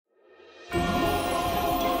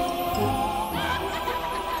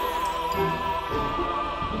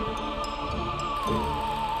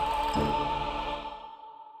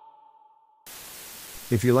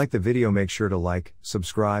If you like the video, make sure to like,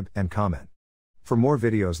 subscribe, and comment. For more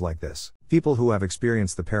videos like this, people who have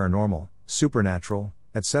experienced the paranormal, supernatural,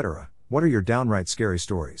 etc., what are your downright scary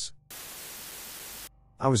stories?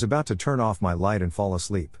 I was about to turn off my light and fall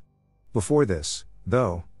asleep. Before this,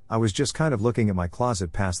 though, I was just kind of looking at my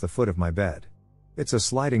closet past the foot of my bed. It's a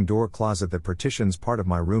sliding door closet that partitions part of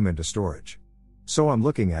my room into storage. So I'm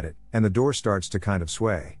looking at it, and the door starts to kind of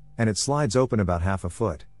sway, and it slides open about half a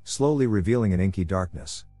foot, slowly revealing an inky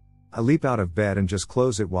darkness. I leap out of bed and just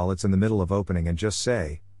close it while it's in the middle of opening and just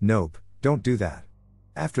say, "Nope, don't do that."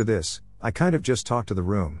 After this, I kind of just talked to the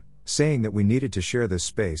room, saying that we needed to share this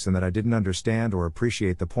space and that I didn't understand or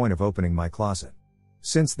appreciate the point of opening my closet.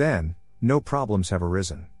 Since then, no problems have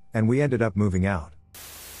arisen, and we ended up moving out.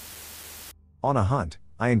 On a hunt,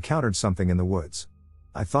 I encountered something in the woods.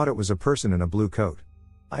 I thought it was a person in a blue coat.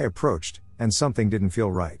 I approached, and something didn't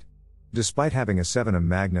feel right. Despite having a 7mm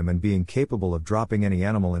Magnum and being capable of dropping any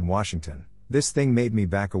animal in Washington, this thing made me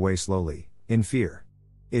back away slowly, in fear.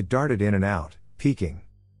 It darted in and out, peeking.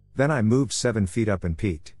 Then I moved 7 feet up and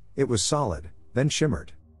peeked. It was solid, then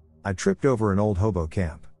shimmered. I tripped over an old hobo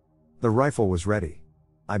camp. The rifle was ready.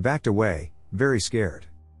 I backed away, very scared.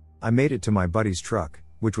 I made it to my buddy's truck,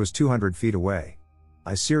 which was 200 feet away.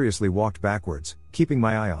 I seriously walked backwards, keeping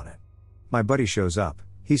my eye on it. My buddy shows up.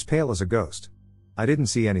 He's pale as a ghost. I didn't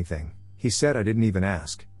see anything. He said I didn't even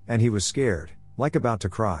ask, and he was scared, like about to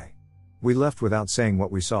cry. We left without saying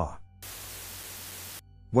what we saw.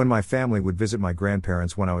 When my family would visit my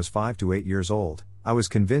grandparents when I was 5 to 8 years old, I was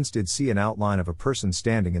convinced I'd see an outline of a person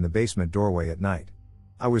standing in the basement doorway at night.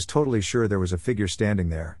 I was totally sure there was a figure standing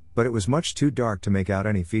there, but it was much too dark to make out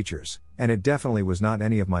any features, and it definitely was not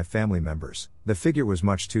any of my family members. The figure was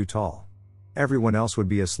much too tall. Everyone else would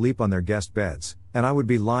be asleep on their guest beds, and I would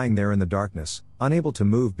be lying there in the darkness, unable to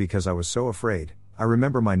move because I was so afraid. I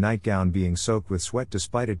remember my nightgown being soaked with sweat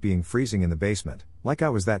despite it being freezing in the basement, like I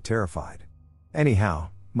was that terrified. Anyhow,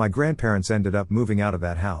 my grandparents ended up moving out of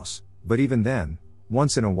that house, but even then,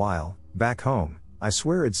 once in a while, back home, I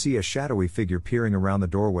swear I'd see a shadowy figure peering around the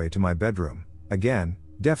doorway to my bedroom. Again,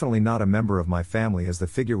 definitely not a member of my family as the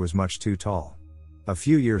figure was much too tall. A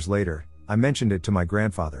few years later, I mentioned it to my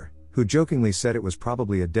grandfather, who jokingly said it was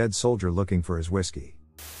probably a dead soldier looking for his whiskey.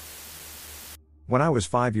 When I was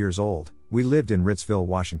 5 years old, we lived in Ritzville,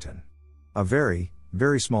 Washington. A very,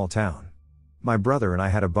 very small town. My brother and I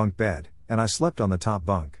had a bunk bed, and I slept on the top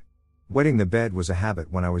bunk. Wetting the bed was a habit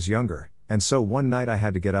when I was younger, and so one night I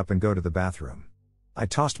had to get up and go to the bathroom. I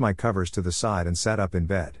tossed my covers to the side and sat up in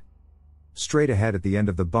bed. Straight ahead at the end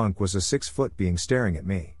of the bunk was a 6-foot being staring at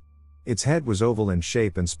me. Its head was oval in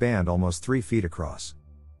shape and spanned almost 3 feet across.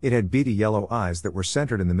 It had beady yellow eyes that were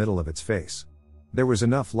centered in the middle of its face. There was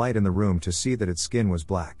enough light in the room to see that its skin was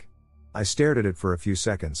black. I stared at it for a few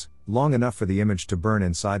seconds, long enough for the image to burn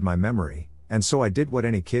inside my memory, and so I did what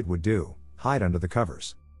any kid would do, hide under the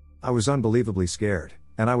covers. I was unbelievably scared,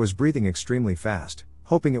 and I was breathing extremely fast,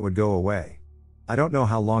 hoping it would go away. I don't know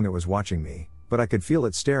how long it was watching me, but I could feel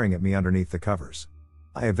it staring at me underneath the covers.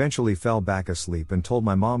 I eventually fell back asleep and told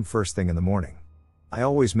my mom first thing in the morning. I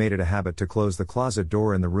always made it a habit to close the closet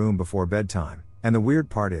door in the room before bedtime, and the weird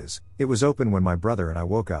part is, it was open when my brother and I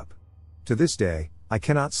woke up. To this day, I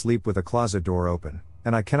cannot sleep with a closet door open,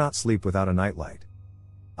 and I cannot sleep without a nightlight.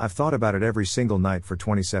 I've thought about it every single night for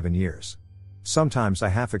 27 years. Sometimes I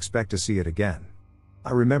half expect to see it again.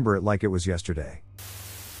 I remember it like it was yesterday.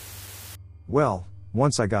 Well,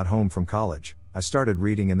 once I got home from college, I started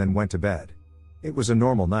reading and then went to bed. It was a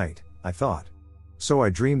normal night, I thought. So I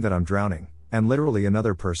dreamed that I'm drowning, and literally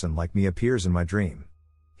another person like me appears in my dream.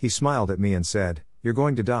 He smiled at me and said, "You're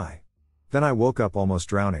going to die." Then I woke up almost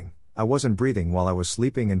drowning. I wasn't breathing while I was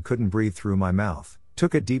sleeping and couldn't breathe through my mouth,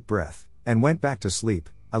 took a deep breath, and went back to sleep.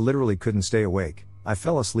 I literally couldn't stay awake. I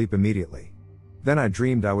fell asleep immediately. Then I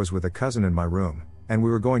dreamed I was with a cousin in my room, and we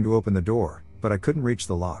were going to open the door, but I couldn't reach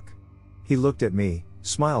the lock. He looked at me,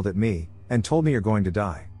 smiled at me, and told me, "You're going to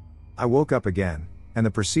die." I woke up again, and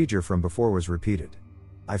the procedure from before was repeated.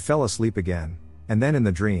 I fell asleep again, and then in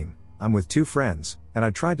the dream, I'm with 2 friends, and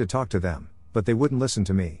I tried to talk to them, but they wouldn't listen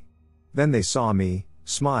to me. Then they saw me,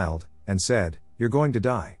 smiled, and said, "You're going to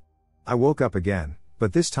die." I woke up again,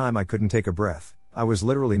 but this time I couldn't take a breath. I was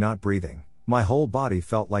literally not breathing. My whole body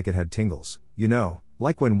felt like it had tingles, you know,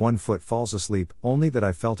 like when one foot falls asleep, only that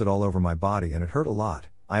I felt it all over my body and it hurt a lot.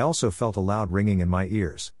 I also felt a loud ringing in my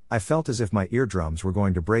ears. I felt as if my eardrums were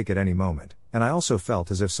going to break at any moment, and I also felt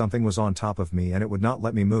as if something was on top of me and it would not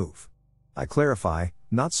let me move. I clarify,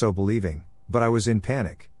 not so believing, but I was in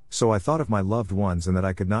panic, so I thought of my loved ones and that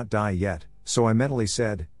I could not die yet, so I mentally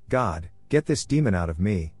said, "God, get this demon out of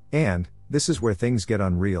me," and, this is where things get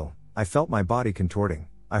unreal, I felt my body contorting,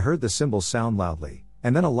 I heard the cymbals sound loudly,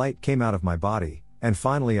 and then a light came out of my body, and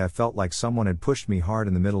finally I felt like someone had pushed me hard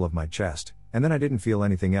in the middle of my chest, and then I didn't feel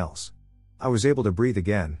anything else. I was able to breathe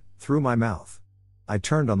again, through my mouth. I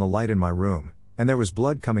turned on the light in my room, and there was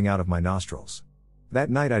blood coming out of my nostrils. That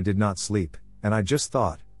night I did not sleep, and I just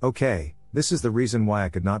thought, okay, this is the reason why I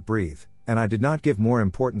could not breathe, and I did not give more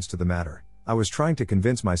importance to the matter. I was trying to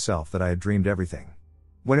convince myself that I had dreamed everything.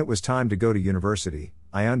 When it was time to go to university,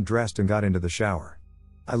 I undressed and got into the shower.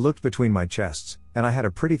 I looked between my chests, and I had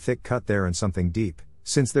a pretty thick cut there and something deep,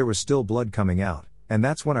 since there was still blood coming out, and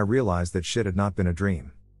that's when I realized that shit had not been a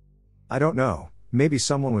dream. I don't know, maybe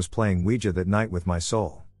someone was playing Ouija that night with my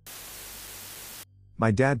soul.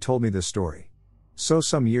 My dad told me this story. So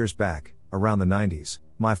some years back, around the 90s,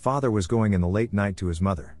 my father was going in the late night to his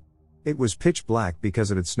mother. It was pitch black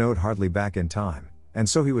because it had snowed hardly back in time, and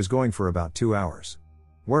so he was going for about 2 hours.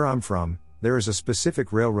 Where I'm from, there is a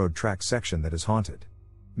specific railroad track section that is haunted.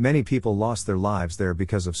 Many people lost their lives there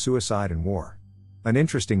because of suicide and war. An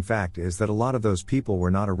interesting fact is that a lot of those people were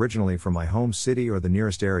not originally from my home city or the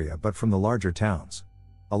nearest area but from the larger towns.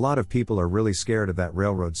 A lot of people are really scared of that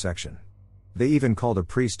railroad section. They even called a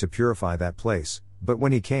priest to purify that place, but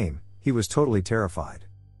when he came, he was totally terrified.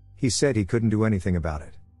 He said he couldn't do anything about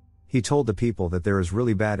it. He told the people that there is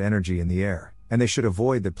really bad energy in the air, and they should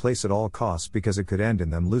avoid that place at all costs because it could end in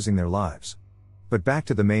them losing their lives. But back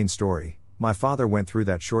to the main story, my father went through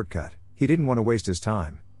that shortcut. He didn't want to waste his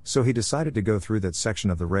time, so he decided to go through that section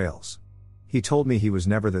of the rails. He told me he was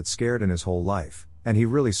never that scared in his whole life, and he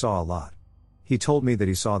really saw a lot. He told me that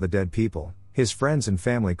he saw the dead people, his friends and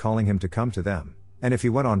family calling him to come to them, and if he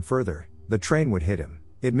went on further, the train would hit him.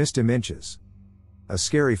 It missed him inches. A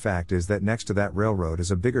scary fact is that next to that railroad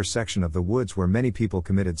is a bigger section of the woods where many people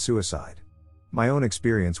committed suicide. My own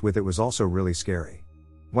experience with it was also really scary.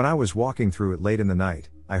 When I was walking through it late in the night,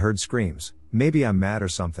 I heard screams. Maybe I'm mad or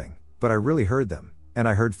something, but I really heard them, and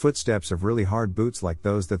I heard footsteps of really hard boots like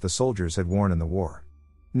those that the soldiers had worn in the war.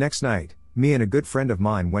 Next night, me and a good friend of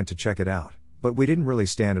mine went to check it out, but we didn't really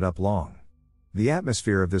stand it up long. The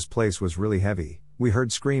atmosphere of this place was really heavy. We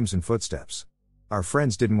heard screams and footsteps. Our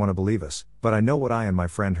friends didn't want to believe us, but I know what I and my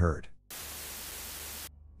friend heard.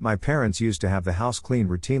 My parents used to have the house cleaned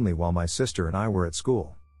routinely while my sister and I were at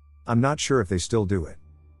school. I'm not sure if they still do it.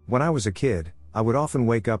 When I was a kid, I would often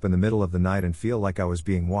wake up in the middle of the night and feel like I was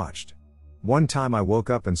being watched. One time I woke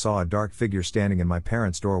up and saw a dark figure standing in my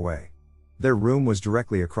parents' doorway. Their room was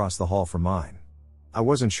directly across the hall from mine. I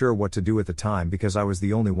wasn't sure what to do at the time because I was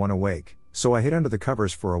the only one awake, so I hid under the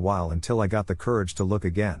covers for a while until I got the courage to look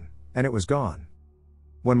again, and it was gone.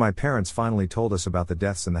 When my parents finally told us about the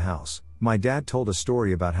deaths in the house, my dad told a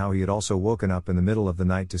story about how he had also woken up in the middle of the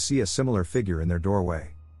night to see a similar figure in their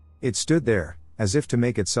doorway. It stood there, as if to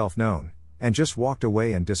make itself known, and just walked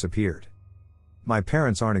away and disappeared. My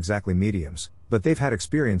parents aren't exactly mediums, but they've had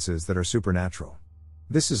experiences that are supernatural.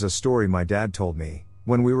 This is a story my dad told me.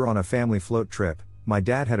 When we were on a family float trip, my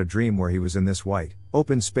dad had a dream where he was in this white,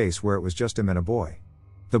 open space where it was just him and a boy.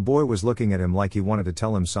 The boy was looking at him like he wanted to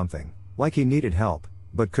tell him something, like he needed help,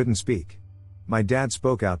 but couldn't speak. My dad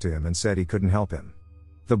spoke out to him and said he couldn't help him.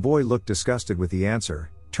 The boy looked disgusted with the answer,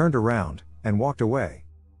 turned around, and walked away.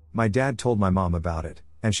 My dad told my mom about it,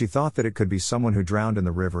 and she thought that it could be someone who drowned in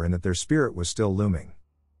the river and that their spirit was still looming.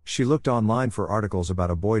 She looked online for articles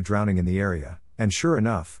about a boy drowning in the area, and sure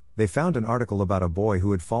enough, they found an article about a boy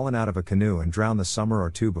who had fallen out of a canoe and drowned the summer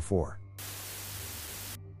or two before.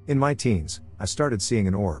 In my teens, I started seeing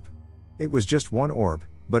an orb. It was just one orb,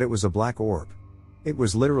 but it was a black orb. It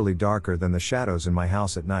was literally darker than the shadows in my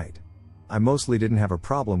house at night. I mostly didn't have a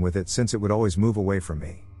problem with it since it would always move away from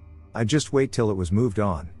me. I'd just wait till it was moved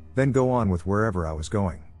on, then go on with wherever I was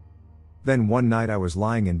going. Then one night I was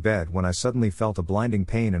lying in bed when I suddenly felt a blinding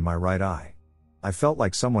pain in my right eye. I felt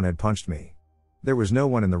like someone had punched me. There was no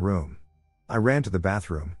one in the room. I ran to the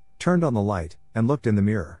bathroom, turned on the light, and looked in the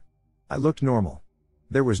mirror. I looked normal.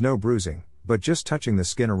 There was no bruising, but just touching the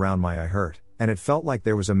skin around my eye hurt, and it felt like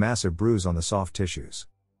there was a massive bruise on the soft tissues.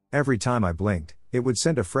 Every time I blinked, it would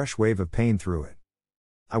send a fresh wave of pain through it.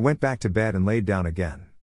 I went back to bed and laid down again.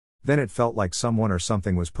 Then it felt like someone or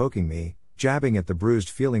something was poking me, jabbing at the bruised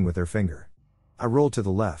feeling with their finger. I rolled to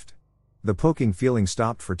the left. The poking feeling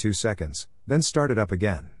stopped for 2 seconds, then started up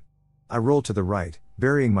again. I rolled to the right,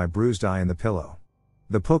 burying my bruised eye in the pillow.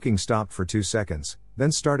 The poking stopped for 2 seconds,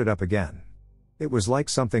 then started up again. It was like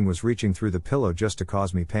something was reaching through the pillow just to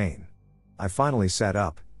cause me pain. I finally sat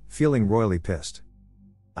up, feeling royally pissed.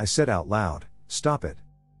 I said out loud, "Stop it.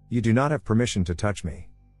 You do not have permission to touch me.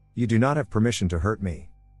 You do not have permission to hurt me.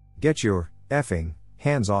 Get your effing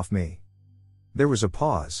hands off me." There was a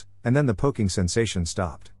pause, and then the poking sensation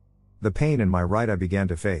stopped. The pain in my right eye began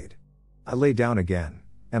to fade. I lay down again,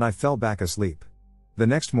 and I fell back asleep. The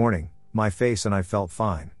next morning, my face and I felt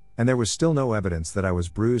fine, and there was still no evidence that I was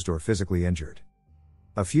bruised or physically injured.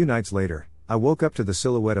 A few nights later, I woke up to the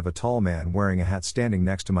silhouette of a tall man wearing a hat standing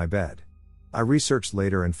next to my bed. I researched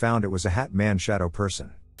later and found it was a hat man shadow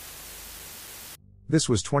person. This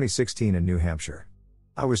was 2016 in New Hampshire.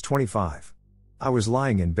 I was 25. I was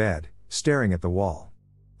lying in bed, staring at the wall.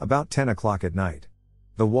 About 10 o'clock at night.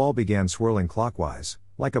 The wall began swirling clockwise,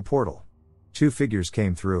 like a portal. Two figures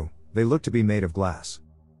came through. They looked to be made of glass.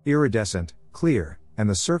 Iridescent, clear, and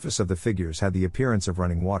the surface of the figures had the appearance of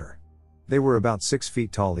running water. They were about 6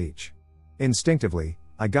 feet tall each. Instinctively,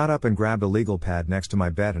 I got up and grabbed a legal pad next to my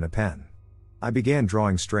bed and a pen. I began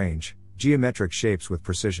drawing strange, geometric shapes with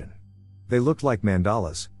precision. They looked like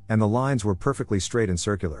mandalas, and the lines were perfectly straight and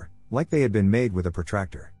circular, like they had been made with a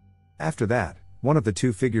protractor. After that, one of the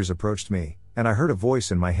two figures approached me, and I heard a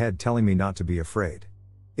voice in my head telling me not to be afraid.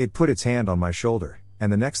 It put its hand on my shoulder,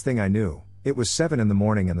 and the next thing I knew, it was 7 in the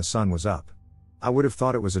morning and the sun was up. I would have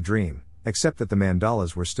thought it was a dream, except that the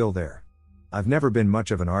mandalas were still there. I've never been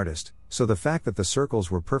much of an artist, so the fact that the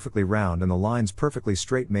circles were perfectly round and the lines perfectly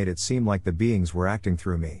straight made it seem like the beings were acting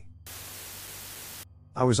through me.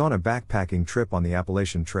 I was on a backpacking trip on the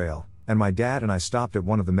Appalachian Trail, and my dad and I stopped at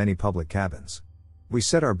one of the many public cabins. We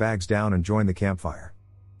set our bags down and joined the campfire.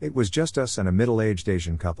 It was just us and a middle-aged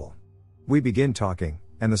Asian couple. We begin talking,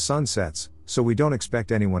 and the sun sets, so we don't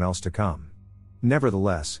expect anyone else to come.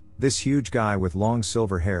 Nevertheless, this huge guy with long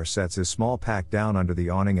silver hair sets his small pack down under the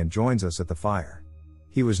awning and joins us at the fire.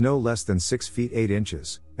 He was no less than 6 feet 8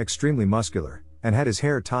 inches, extremely muscular, and had his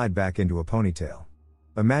hair tied back into a ponytail.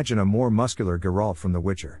 Imagine a more muscular Geralt from The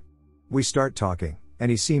Witcher. We start talking,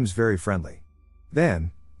 and he seems very friendly.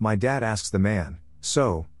 Then, my dad asks the man,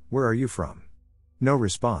 "So, where are you from?" No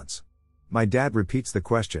response. My dad repeats the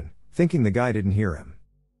question, thinking the guy didn't hear him.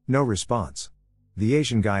 No response. The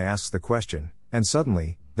Asian guy asks the question, and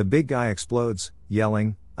suddenly, the big guy explodes,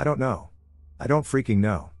 yelling, "I don't know. I don't freaking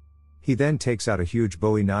know." He then takes out a huge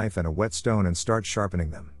Bowie knife and a whetstone and starts sharpening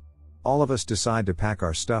them. All of us decide to pack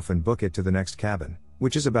our stuff and book it to the next cabin,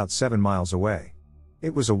 which is about 7 miles away.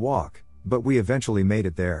 It was a walk, but we eventually made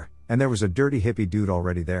it there, and there was a dirty hippie dude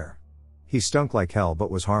already there. He stunk like hell but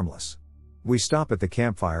was harmless. We stop at the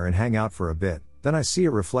campfire and hang out for a bit, then I see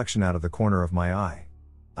a reflection out of the corner of my eye.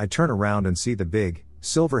 I turn around and see the big,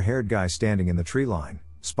 silver-haired guy standing in the tree line,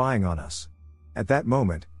 spying on us. At that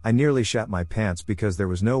moment, I nearly shat my pants because there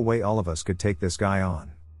was no way all of us could take this guy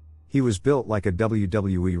on. He was built like a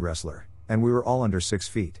WWE wrestler, and we were all under 6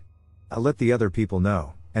 feet. I let the other people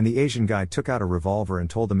know, and the Asian guy took out a revolver and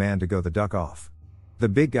told the man to go the duck off. The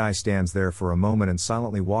big guy stands there for a moment and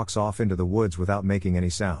silently walks off into the woods without making any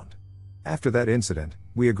sound. After that incident,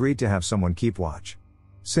 we agreed to have someone keep watch.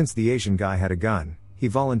 Since the Asian guy had a gun, he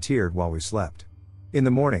volunteered while we slept. In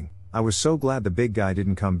the morning, I was so glad the big guy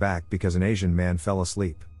didn't come back because an Asian man fell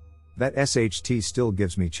asleep. That SHT still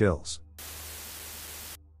gives me chills.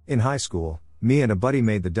 In high school, me and a buddy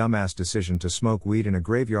made the dumbass decision to smoke weed in a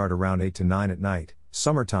graveyard around 8 to 9 at night,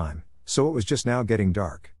 summertime, so it was just now getting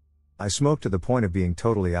dark. I smoked to the point of being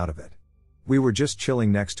totally out of it. We were just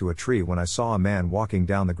chilling next to a tree when I saw a man walking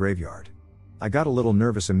down the graveyard. I got a little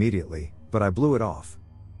nervous immediately, but I blew it off.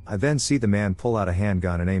 I then see the man pull out a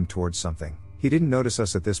handgun and aim towards something. He didn't notice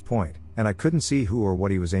us at this point, and I couldn't see who or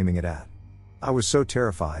what he was aiming it at. I was so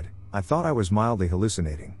terrified, I thought I was mildly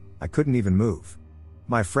hallucinating. I couldn't even move.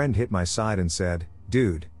 My friend hit my side and said,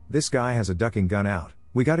 "Dude, this guy has a ducking gun out,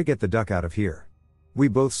 we gotta get the duck out of here." We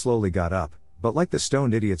both slowly got up, but like the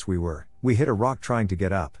stoned idiots we were, we hit a rock trying to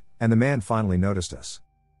get up, and the man finally noticed us.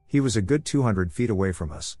 He was a good 200 feet away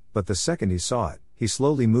from us, but the second he saw it, he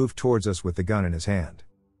slowly moved towards us with the gun in his hand.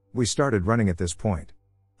 We started running at this point.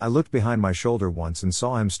 I looked behind my shoulder once and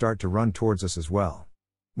saw him start to run towards us as well.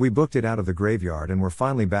 We booked it out of the graveyard and were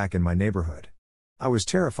finally back in my neighborhood. I was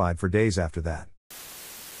terrified for days after that.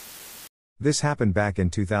 This happened back in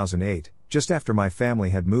 2008, just after my family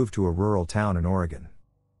had moved to a rural town in Oregon.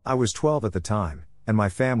 I was 12 at the time, and my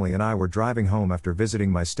family and I were driving home after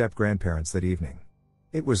visiting my step-grandparents that evening.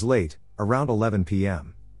 It was late, around 11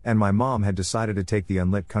 p.m., and my mom had decided to take the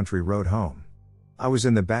unlit country road home. I was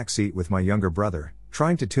in the back seat with my younger brother,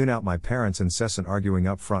 trying to tune out my parents' incessant arguing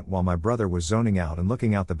up front while my brother was zoning out and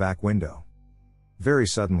looking out the back window. Very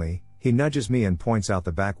suddenly, he nudges me and points out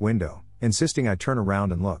the back window, insisting I turn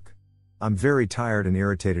around and look. I'm very tired and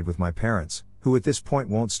irritated with my parents, who at this point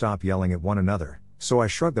won't stop yelling at one another, so I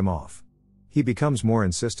shrug them off. He becomes more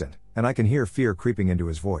insistent, and I can hear fear creeping into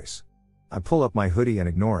his voice. I pull up my hoodie and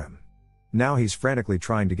ignore him. Now he's frantically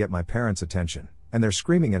trying to get my parents' attention, and they're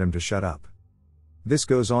screaming at him to shut up. This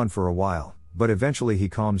goes on for a while, but eventually he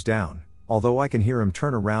calms down, although I can hear him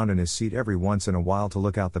turn around in his seat every once in a while to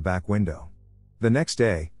look out the back window. The next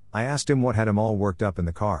day, I asked him what had him all worked up in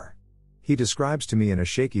the car. He describes to me in a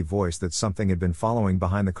shaky voice that something had been following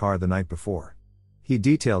behind the car the night before. He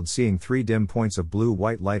detailed seeing 3 dim points of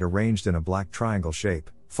blue-white light arranged in a black triangle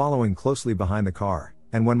shape, following closely behind the car,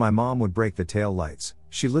 and when my mom would break the tail lights,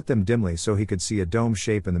 she lit them dimly so he could see a dome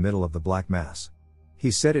shape in the middle of the black mass.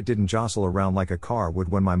 He said it didn't jostle around like a car would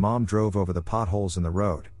when my mom drove over the potholes in the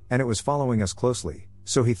road, and it was following us closely,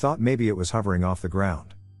 so he thought maybe it was hovering off the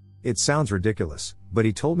ground. It sounds ridiculous, but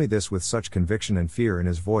he told me this with such conviction and fear in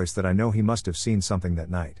his voice that I know he must have seen something that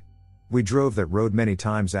night. We drove that road many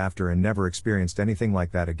times after and never experienced anything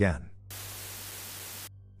like that again.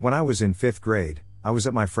 When I was in 5th grade, I was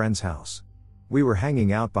at my friend's house. We were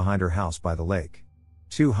hanging out behind her house by the lake.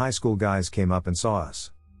 2 high school guys came up and saw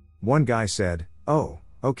us. One guy said, "Oh,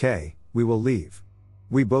 okay, we will leave."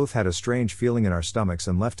 We both had a strange feeling in our stomachs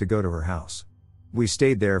and left to go to her house. We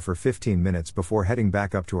stayed there for 15 minutes before heading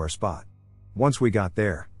back up to our spot. Once we got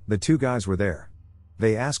there, the 2 guys were there.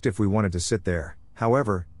 They asked if we wanted to sit there,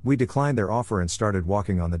 however, we declined their offer and started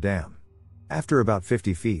walking on the dam. After about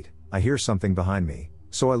 50 feet, I hear something behind me,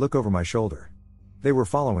 so I look over my shoulder. They were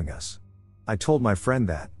following us. I told my friend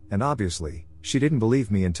that, and obviously, she didn't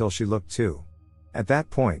believe me until she looked too. At that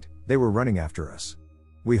point, they were running after us.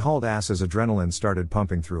 We hauled ass as adrenaline started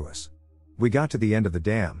pumping through us. We got to the end of the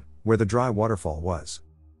dam, where the dry waterfall was.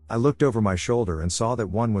 I looked over my shoulder and saw that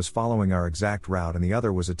one was following our exact route and the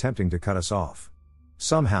other was attempting to cut us off.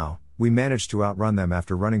 Somehow, we managed to outrun them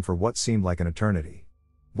after running for what seemed like an eternity.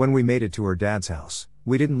 When we made it to her dad's house,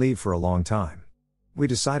 we didn't leave for a long time. We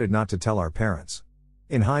decided not to tell our parents.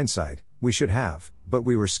 In hindsight, we should have, but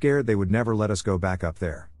we were scared they would never let us go back up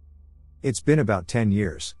there. It's been about 10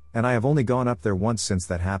 years, and I have only gone up there once since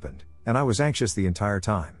that happened, and I was anxious the entire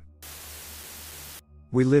time.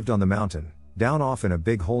 We lived on the mountain, down off in a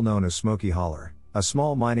big hole known as Smoky Holler, a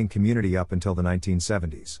small mining community up until the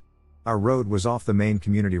 1970s. Our road was off the main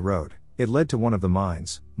community road, it led to one of the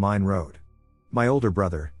mines, Mine Road. My older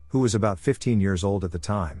brother, who was about 15 years old at the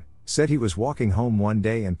time, said he was walking home one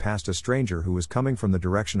day and passed a stranger who was coming from the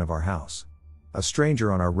direction of our house. A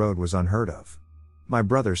stranger on our road was unheard of. My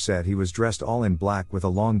brother said he was dressed all in black with a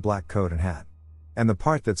long black coat and hat. And the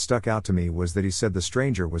part that stuck out to me was that he said the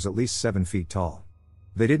stranger was at least 7 feet tall.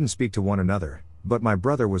 They didn't speak to one another, but my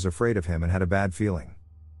brother was afraid of him and had a bad feeling.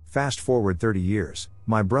 Fast forward 30 years,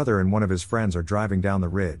 my brother and one of his friends are driving down the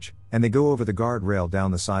ridge, and they go over the guardrail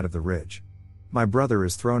down the side of the ridge. My brother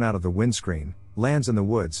is thrown out of the windscreen, lands in the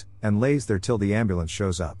woods, and lays there till the ambulance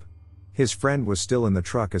shows up. His friend was still in the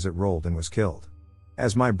truck as it rolled and was killed.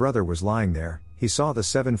 As my brother was lying there, he saw the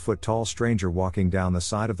 7-foot-tall stranger walking down the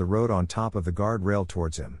side of the road on top of the guardrail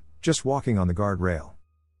towards him, just walking on the guardrail.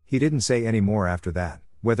 He didn't say any more after that,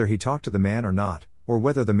 whether he talked to the man or not, or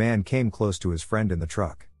whether the man came close to his friend in the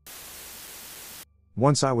truck.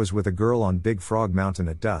 Once I was with a girl on Big Frog Mountain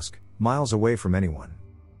at dusk, miles away from anyone.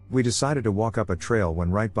 We decided to walk up a trail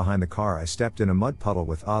when right behind the car I stepped in a mud puddle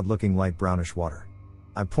with odd-looking light brownish water.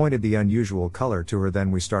 I pointed the unusual color to her,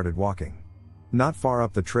 then we started walking. Not far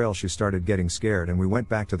up the trail she started getting scared and we went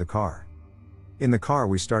back to the car. In the car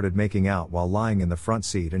we started making out while lying in the front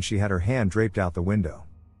seat and she had her hand draped out the window.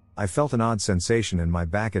 I felt an odd sensation in my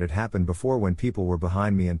back. It had happened before when people were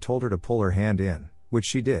behind me and told her to pull her hand in, which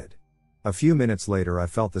she did. A few minutes later I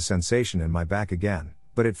felt the sensation in my back again,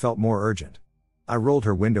 but it felt more urgent. I rolled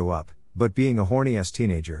her window up, but being a horny-ass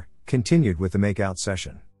teenager, continued with the make-out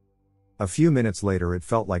session. A few minutes later it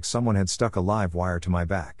felt like someone had stuck a live wire to my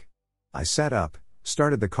back. I sat up,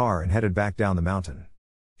 started the car and headed back down the mountain.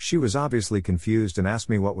 She was obviously confused and asked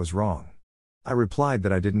me what was wrong. I replied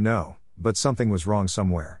that I didn't know, but something was wrong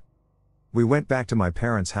somewhere. We went back to my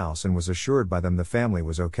parents' house and was assured by them the family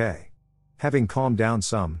was okay. Having calmed down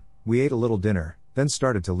some, we ate a little dinner, then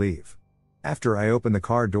started to leave. After I opened the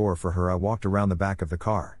car door for her I walked around the back of the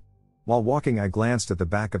car. While walking I glanced at the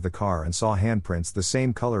back of the car and saw handprints the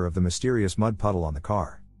same color of the mysterious mud puddle on the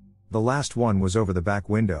car. The last one was over the back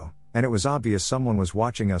window, and it was obvious someone was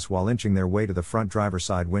watching us while inching their way to the front driver's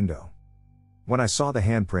side window. When I saw the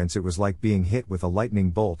handprints it was like being hit with a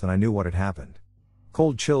lightning bolt and I knew what had happened.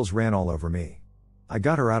 Cold chills ran all over me. I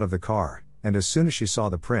got her out of the car, and as soon as she saw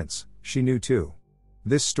the prints, she knew too.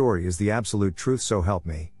 This story is the absolute truth, so help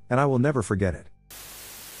me, and I will never forget it.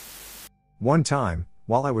 One time,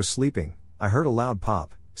 while I was sleeping, I heard a loud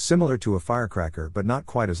pop, similar to a firecracker but not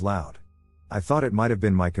quite as loud. I thought it might have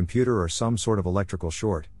been my computer or some sort of electrical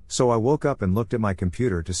short, so I woke up and looked at my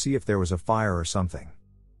computer to see if there was a fire or something.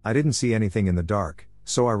 I didn't see anything in the dark,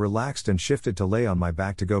 so I relaxed and shifted to lay on my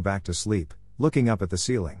back to go back to sleep, looking up at the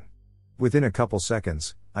ceiling. Within a couple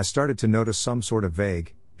seconds, I started to notice some sort of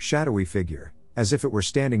vague, shadowy figure, as if it were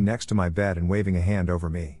standing next to my bed and waving a hand over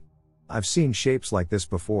me. I've seen shapes like this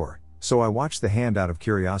before, so I watched the hand out of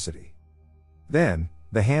curiosity. Then,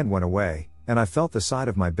 the hand went away, and I felt the side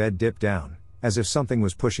of my bed dip down, as if something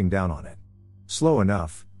was pushing down on it. Slow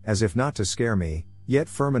enough, as if not to scare me, yet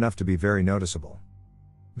firm enough to be very noticeable.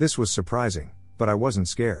 This was surprising, but I wasn't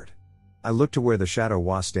scared. I looked to where the shadow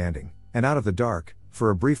was standing, and out of the dark, for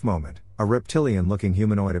a brief moment, a reptilian-looking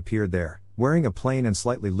humanoid appeared there, wearing a plain and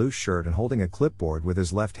slightly loose shirt and holding a clipboard with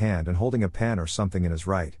his left hand and holding a pen or something in his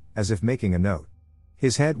right, as if making a note.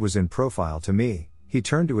 His head was in profile to me, he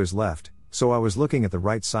turned to his left, so I was looking at the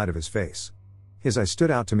right side of his face. His eye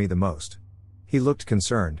stood out to me the most. He looked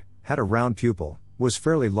concerned, had a round pupil, was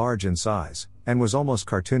fairly large in size, and was almost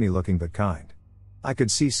cartoony looking but kind. I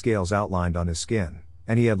could see scales outlined on his skin,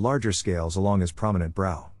 and he had larger scales along his prominent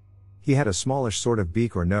brow. He had a smallish sort of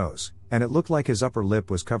beak or nose, and it looked like his upper lip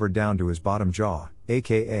was covered down to his bottom jaw,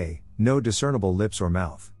 aka, no discernible lips or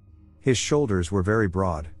mouth. His shoulders were very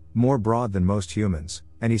broad, more broad than most humans,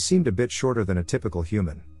 and he seemed a bit shorter than a typical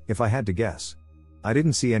human, if I had to guess. I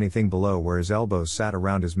didn't see anything below where his elbows sat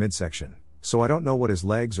around his midsection, so I don't know what his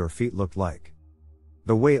legs or feet looked like.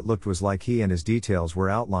 The way it looked was like he and his details were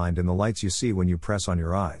outlined in the lights you see when you press on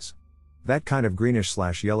your eyes. That kind of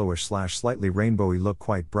greenish/yellowish/slightly rainbowy look,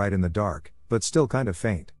 quite bright in the dark, but still kind of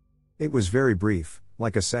faint. It was very brief,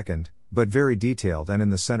 like a second, but very detailed and in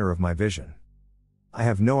the center of my vision. I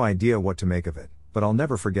have no idea what to make of it, but I'll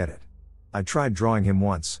never forget it. I tried drawing him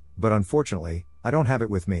once, but unfortunately, I don't have it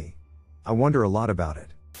with me. I wonder a lot about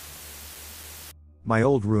it. My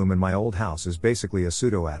old room in my old house is basically a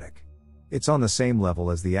pseudo-attic. It's on the same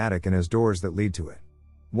level as the attic and has doors that lead to it.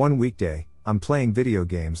 One weekday, I'm playing video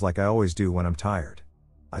games like I always do when I'm tired.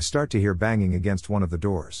 I start to hear banging against one of the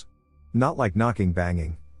doors. Not like knocking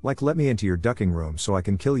banging, like let me into your ducking room so I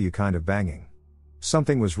can kill you kind of banging.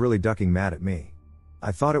 Something was really ducking mad at me.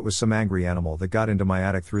 I thought it was some angry animal that got into my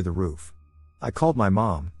attic through the roof. I called my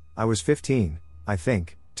mom, I was 15, I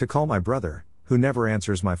think, to call my brother, who never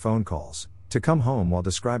answers my phone calls, to come home while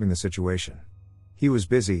describing the situation. He was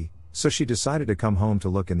busy, so she decided to come home to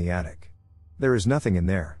look in the attic. There is nothing in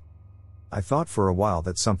there. I thought for a while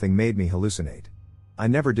that something made me hallucinate. I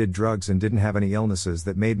never did drugs and didn't have any illnesses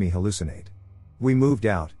that made me hallucinate. We moved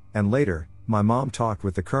out, and later, my mom talked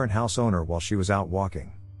with the current house owner while she was out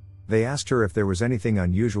walking. They asked her if there was anything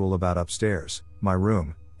unusual about upstairs, my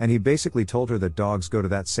room, and he basically told her that dogs go to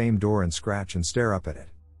that same door and scratch and stare up at it.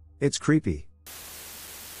 It's creepy.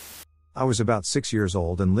 I was about 6 years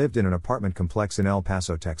old and lived in an apartment complex in El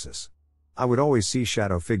Paso, Texas. I would always see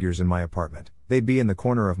shadow figures in my apartment. They'd be in the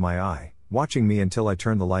corner of my eye, watching me until I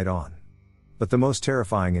turned the light on. But the most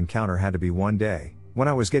terrifying encounter had to be one day, when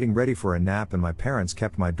I was getting ready for a nap and my parents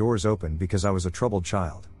kept my doors open because I was a troubled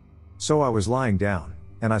child. So I was lying down,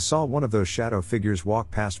 and I saw one of those shadow figures walk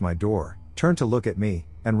past my door, turn to look at me,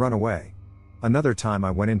 and run away. Another time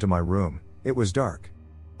I went into my room, it was dark.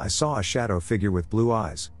 I saw a shadow figure with blue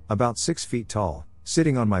eyes, about 6 feet tall,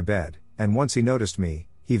 sitting on my bed, and once he noticed me,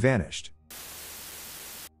 he vanished.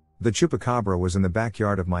 The chupacabra was in the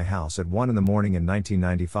backyard of my house at 1 in the morning in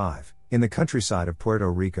 1995, in the countryside of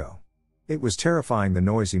Puerto Rico. It was terrifying the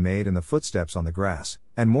noise he made and the footsteps on the grass,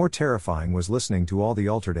 and more terrifying was listening to all the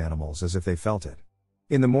altered animals as if they felt it.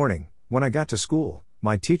 In the morning, when I got to school,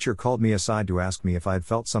 my teacher called me aside to ask me if I had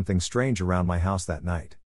felt something strange around my house that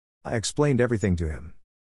night. I explained everything to him.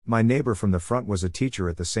 My neighbor from the front was a teacher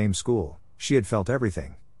at the same school, she had felt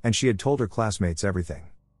everything, and she had told her classmates everything.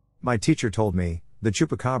 My teacher told me, the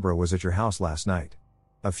chupacabra was at your house last night.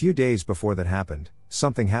 A few days before that happened,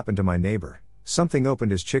 something happened to my neighbor, something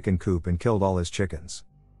opened his chicken coop and killed all his chickens.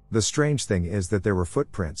 The strange thing is that there were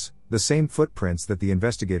footprints, the same footprints that the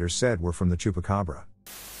investigators said were from the chupacabra.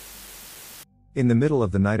 In the middle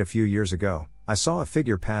of the night a few years ago, I saw a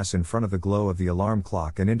figure pass in front of the glow of the alarm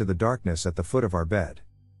clock and into the darkness at the foot of our bed.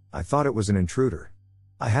 I thought it was an intruder.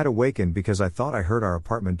 I had awakened because I thought I heard our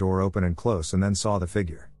apartment door open and close and then saw the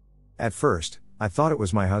figure. At first, I thought it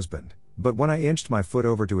was my husband, but when I inched my foot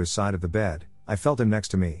over to his side of the bed, I felt him next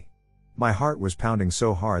to me. My heart was pounding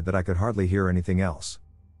so hard that I could hardly hear anything else.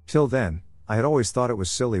 Till then, I had always thought it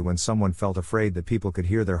was silly when someone felt afraid that people could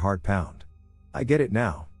hear their heart pound. I get it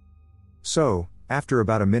now. So, after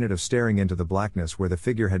about a minute of staring into the blackness where the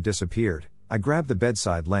figure had disappeared, I grabbed the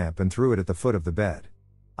bedside lamp and threw it at the foot of the bed.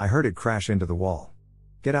 I heard it crash into the wall.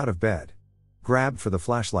 Get out of bed. Grabbed for the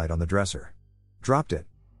flashlight on the dresser. Dropped it.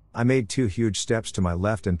 I made 2 huge steps to my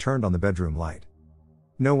left and turned on the bedroom light.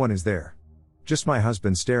 No one is there. Just my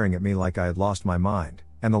husband staring at me like I had lost my mind,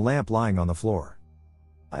 and the lamp lying on the floor.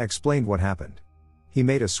 I explained what happened. He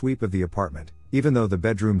made a sweep of the apartment, even though the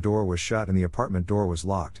bedroom door was shut and the apartment door was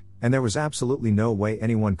locked, and there was absolutely no way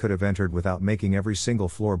anyone could have entered without making every single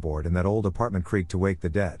floorboard in that old apartment creak to wake the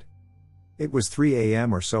dead. It was 3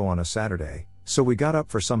 a.m. or so on a Saturday, so we got up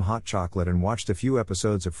for some hot chocolate and watched a few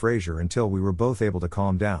episodes of Frasier until we were both able to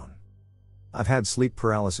calm down. I've had sleep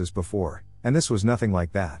paralysis before, and this was nothing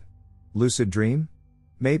like that. Lucid dream?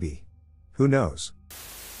 Maybe. Who knows?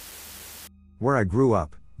 Where I grew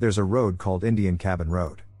up, there's a road called Indian Cabin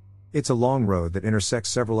Road. It's a long road that intersects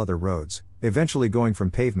several other roads, eventually going from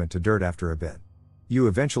pavement to dirt after a bit. You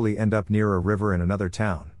eventually end up near a river in another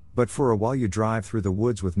town, but for a while you drive through the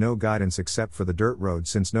woods with no guidance except for the dirt road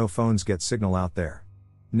since no phones get signal out there.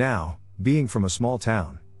 Now, being from a small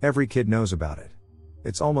town, every kid knows about it.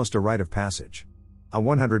 It's almost a rite of passage. I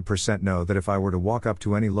 100% know that if I were to walk up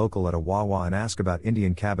to any local at a Wawa and ask about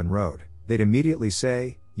Indian Cabin Road, they'd immediately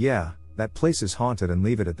say, "Yeah, that place is haunted," and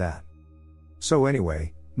leave it at that. So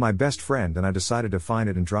anyway, my best friend and I decided to find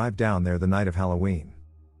it and drive down there the night of Halloween.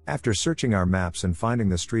 After searching our maps and finding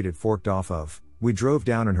the street it forked off of, we drove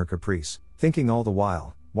down in her Caprice, thinking all the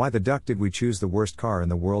while, why the duck did we choose the worst car in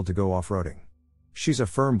the world to go off-roading? She's a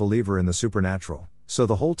firm believer in the supernatural, so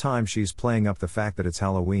the whole time she's playing up the fact that it's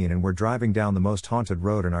Halloween and we're driving down the most haunted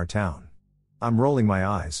road in our town. I'm rolling my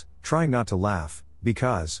eyes, trying not to laugh,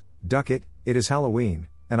 because, duck it, it is Halloween,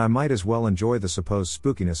 and I might as well enjoy the supposed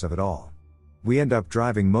spookiness of it all. We end up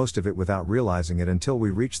driving most of it without realizing it until we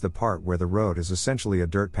reach the part where the road is essentially a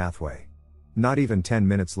dirt pathway. Not even 10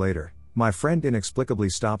 minutes later, my friend inexplicably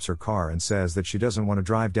stops her car and says that she doesn't want to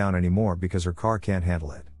drive down anymore because her car can't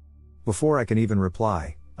handle it. Before I can even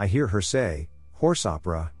reply, I hear her say, "Horse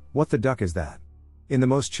opera, what the duck is that?" in the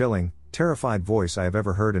most chilling, terrified voice I have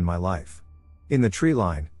ever heard in my life. In the tree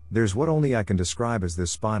line, there's what only I can describe as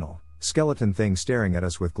this spinal, skeleton thing staring at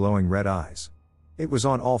us with glowing red eyes. It was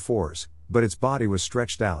on all fours, but its body was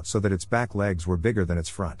stretched out so that its back legs were bigger than its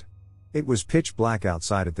front. It was pitch black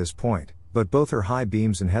outside at this point, but both her high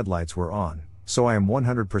beams and headlights were on, so I am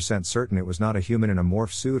 100% certain it was not a human in a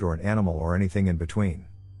morph suit or an animal or anything in between.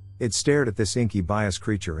 It stared at this inky bias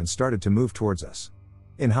creature and started to move towards us.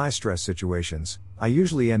 In high-stress situations, I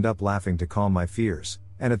usually end up laughing to calm my fears,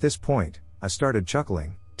 and at this point, I started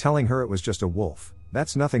chuckling, telling her it was just a wolf.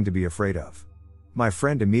 That's nothing to be afraid of. My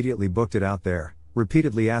friend immediately booked it out there,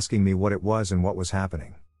 repeatedly asking me what it was and what was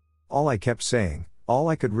happening. All I kept saying, all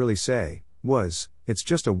I could really say, was, "It's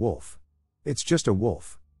just a wolf. It's just a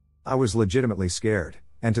wolf." I was legitimately scared,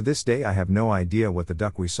 and to this day I have no idea what the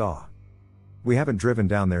duck we saw. We haven't driven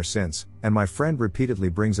down there since, and my friend repeatedly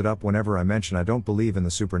brings it up whenever I mention I don't believe in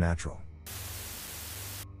the supernatural.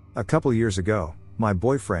 A couple years ago, my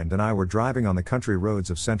boyfriend and I were driving on the country roads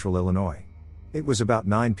of central Illinois. It was about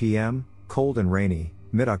 9 p.m., cold and rainy,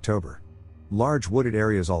 mid-October. Large wooded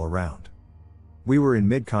areas all around. We were in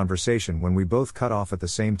mid-conversation when we both cut off at the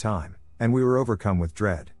same time, and we were overcome with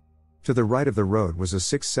dread. To the right of the road was a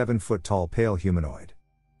 6-7 foot tall pale humanoid.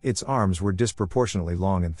 Its arms were disproportionately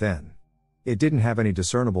long and thin. It didn't have any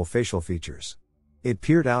discernible facial features. It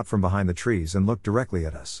peered out from behind the trees and looked directly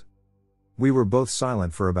at us. We were both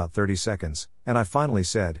silent for about 30 seconds, and I finally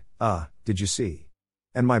said, "Did you see?"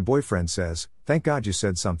 And my boyfriend says, "Thank God you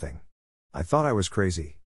said something." I thought I was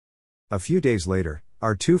crazy. A few days later,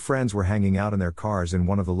 our two friends were hanging out in their cars in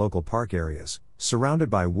one of the local park areas, surrounded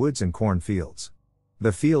by woods and corn fields.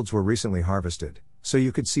 The fields were recently harvested, so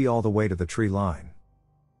you could see all the way to the tree line.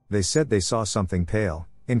 They said they saw something pale,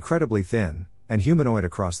 incredibly thin, and humanoid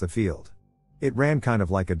across the field. It ran kind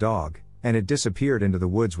of like a dog, and it disappeared into the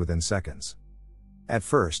woods within seconds. At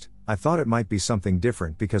first, I thought it might be something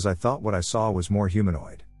different because I thought what I saw was more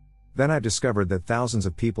humanoid. Then I discovered that thousands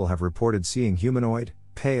of people have reported seeing humanoid,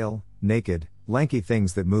 pale, naked, lanky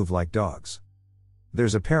things that move like dogs.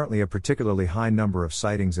 There's apparently a particularly high number of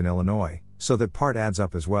sightings in Illinois, so that part adds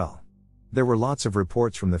up as well. There were lots of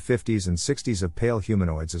reports from the 50s and 60s of pale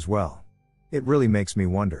humanoids as well. It really makes me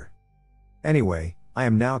wonder. Anyway, I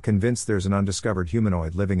am now convinced there's an undiscovered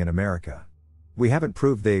humanoid living in America. We haven't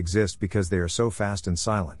proved they exist because they are so fast and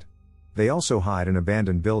silent. They also hide in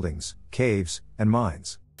abandoned buildings, caves, and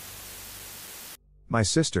mines. My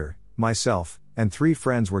sister, myself, and 3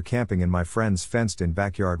 friends were camping in my friend's fenced-in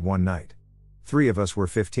backyard one night. 3 of us were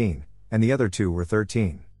 15, and the other 2 were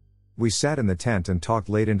 13. We sat in the tent and talked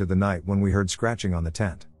late into the night when we heard scratching on the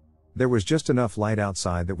tent. There was just enough light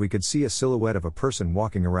outside that we could see a silhouette of a person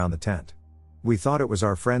walking around the tent. We thought it was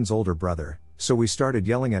our friend's older brother, so we started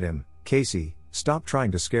yelling at him, "Casey, stop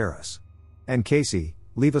trying to scare us. And Casey,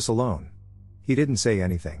 leave us alone." He didn't say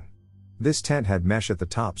anything. This tent had mesh at the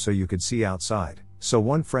top so you could see outside, so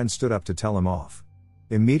one friend stood up to tell him off.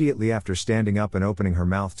 Immediately after standing up and opening her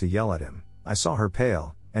mouth to yell at him, I saw her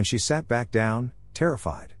pale, and she sat back down,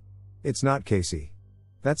 terrified. "It's not Casey."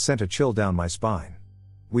 That sent a chill down my spine.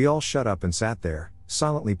 We all shut up and sat there,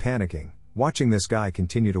 silently panicking, watching this guy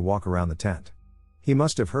continue to walk around the tent. He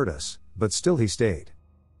must have heard us, but still he stayed.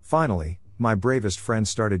 Finally, my bravest friend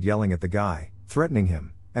started yelling at the guy, threatening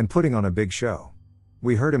him, and putting on a big show.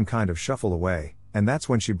 We heard him kind of shuffle away, and that's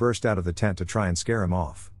when she burst out of the tent to try and scare him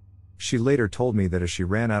off. She later told me that as she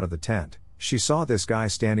ran out of the tent, she saw this guy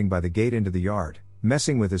standing by the gate into the yard,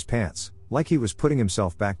 messing with his pants, like he was putting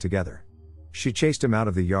himself back together. She chased him out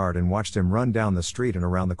of the yard and watched him run down the street and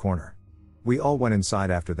around the corner. We all went inside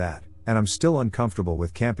after that, and I'm still uncomfortable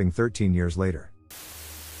with camping 13 years later.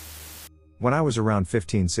 When I was around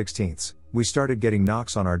 15/16, we started getting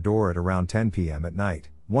knocks on our door at around 10 p.m. at night,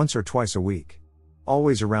 once or twice a week.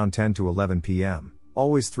 Always around 10 to 11 p.m.,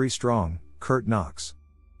 always 3 strong, curt knocks.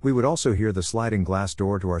 We would also hear the sliding glass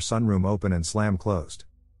door to our sunroom open and slam closed.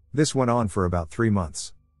 This went on for about 3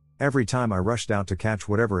 months. Every time I rushed out to catch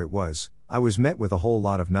whatever it was, I was met with a whole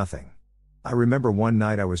lot of nothing. I remember one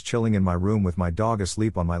night I was chilling in my room with my dog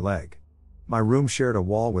asleep on my leg. My room shared a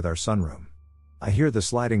wall with our sunroom. I hear the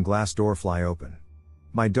sliding glass door fly open.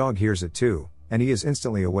 My dog hears it too, and he is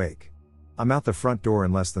instantly awake. I'm out the front door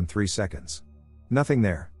in less than 3 seconds. Nothing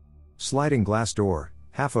there. Sliding glass door,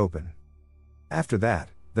 half open. After that,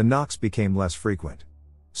 the knocks became less frequent.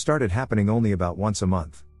 Started happening only about once a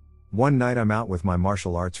month. One night I'm out with my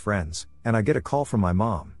martial arts friends, and I get a call from my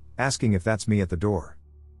mom, asking if that's me at the door.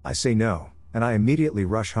 I say no, and I immediately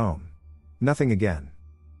rush home. Nothing again.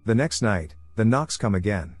 The next night, the knocks come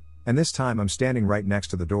again, and this time I'm standing right next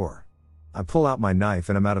to the door. I pull out my knife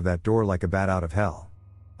and I'm out of that door like a bat out of hell.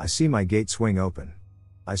 I see my gate swing open.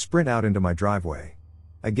 I sprint out into my driveway.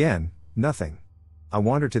 Again, nothing. I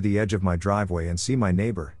wander to the edge of my driveway and see my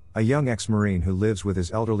neighbor, a young ex-Marine who lives with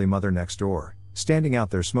his elderly mother next door, standing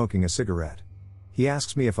out there smoking a cigarette. He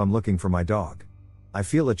asks me if I'm looking for my dog. I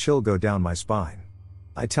feel a chill go down my spine.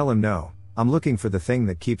 I tell him no, I'm looking for the thing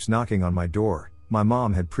that keeps knocking on my door. My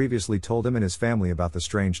mom had previously told him and his family about the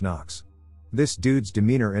strange knocks. This dude's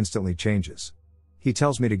demeanor instantly changes. He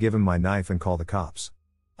tells me to give him my knife and call the cops.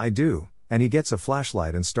 I do, and he gets a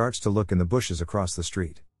flashlight and starts to look in the bushes across the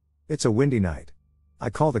street. It's a windy night. I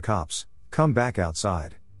call the cops, come back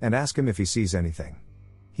outside, and ask him if he sees anything.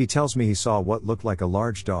 He tells me he saw what looked like a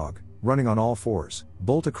large dog, running on all fours,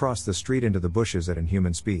 bolt across the street into the bushes at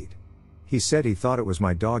inhuman speed. He said he thought it was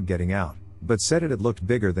my dog getting out, but said it had looked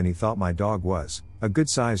bigger than he thought my dog was, a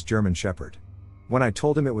good-sized German Shepherd. When I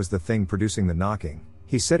told him it was the thing producing the knocking,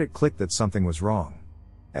 he said it clicked that something was wrong.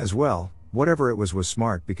 As well, whatever it was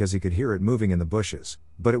smart because he could hear it moving in the bushes,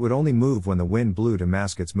 but it would only move when the wind blew to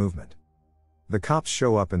mask its movement. The cops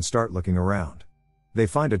show up and start looking around. They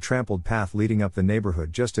find a trampled path leading up the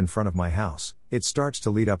neighborhood just in front of my house. It starts to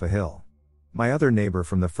lead up a hill. My other neighbor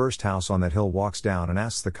from the first house on that hill walks down and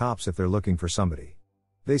asks the cops if they're looking for somebody.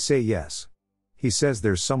 They say yes. He says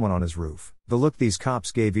there's someone on his roof. The look these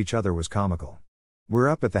cops gave each other was comical. We're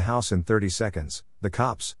up at the house in 30 seconds, the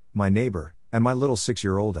cops, my neighbor, and my little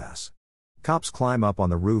 6-year-old ass. Cops climb up on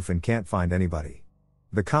the roof and can't find anybody.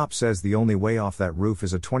 The cop says the only way off that roof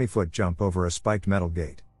is a 20-foot jump over a spiked metal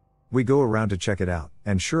gate. We go around to check it out,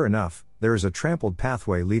 and sure enough, there is a trampled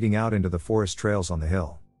pathway leading out into the forest trails on the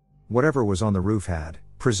hill. Whatever was on the roof had,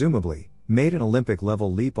 presumably, made an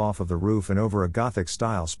Olympic-level leap off of the roof and over a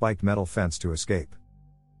Gothic-style spiked metal fence to escape.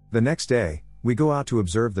 The next day, we go out to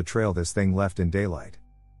observe the trail this thing left in daylight.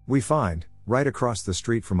 We find, right across the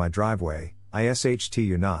street from my driveway,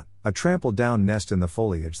 a trampled-down nest in the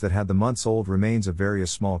foliage that had the months-old remains of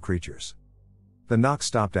various small creatures. The knock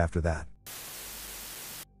stopped after that.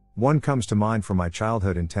 One comes to mind from my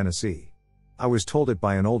childhood in Tennessee. I was told it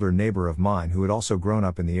by an older neighbor of mine who had also grown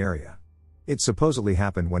up in the area. It supposedly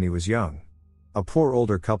happened when he was young. A poor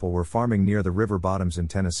older couple were farming near the river bottoms in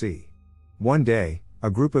Tennessee. One day,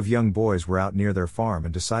 a group of young boys were out near their farm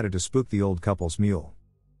and decided to spook the old couple's mule.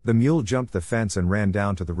 The mule jumped the fence and ran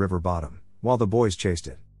down to the river bottom, while the boys chased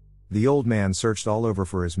it. The old man searched all over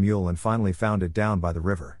for his mule and finally found it down by the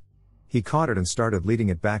river. He caught it and started leading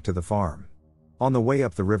it back to the farm. On the way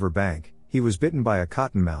up the river bank, he was bitten by a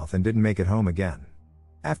cottonmouth and didn't make it home again.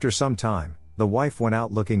 After some time, the wife went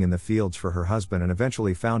out looking in the fields for her husband and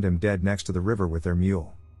eventually found him dead next to the river with their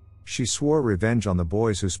mule. She swore revenge on the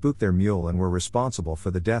boys who spooked their mule and were responsible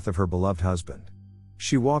for the death of her beloved husband.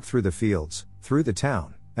 She walked through the fields, through the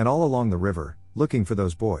town, and all along the river, looking for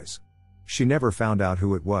those boys. She never found out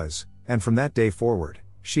who it was, and from that day forward,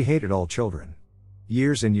 she hated all children.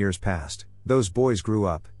 Years and years passed, those boys grew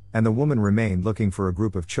up, and the woman remained looking for a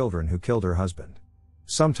group of children who killed her husband.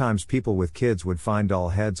 Sometimes people with kids would find doll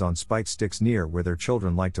heads on spiked sticks near where their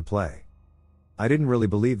children like to play. I didn't really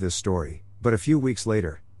believe this story, but a few weeks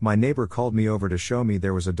later, my neighbor called me over to show me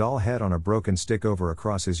there was a doll head on a broken stick over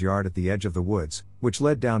across his yard at the edge of the woods, which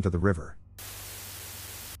led down to the river.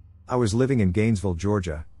 I was living in Gainesville,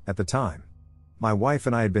 Georgia, at the time. My wife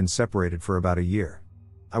and I had been separated for about a year.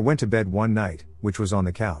 I went to bed one night, which was on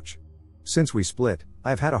the couch. Since we split,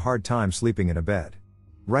 I've had a hard time sleeping in a bed.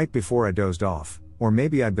 Right before I dozed off, or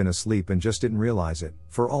maybe I'd been asleep and just didn't realize it,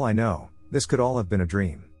 for all I know, this could all have been a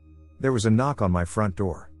dream. There was a knock on my front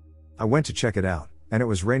door. I went to check it out, and it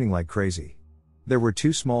was raining like crazy. There were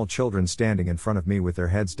two small children standing in front of me with their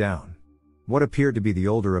heads down. What appeared to be the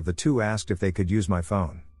older of the two asked if they could use my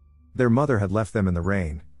phone. Their mother had left them in the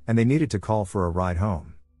rain, and they needed to call for a ride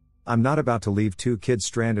home. I'm not about to leave two kids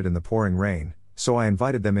stranded in the pouring rain, so I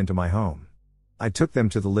invited them into my home. I took them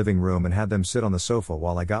to the living room and had them sit on the sofa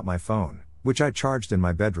while I got my phone, which I charged in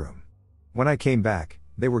my bedroom. When I came back,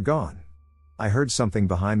 they were gone. I heard something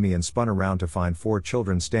behind me and spun around to find four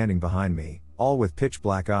children standing behind me, all with pitch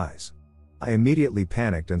black eyes. I immediately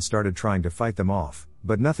panicked and started trying to fight them off,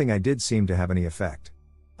 but nothing I did seemed to have any effect.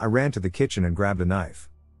 I ran to the kitchen and grabbed a knife.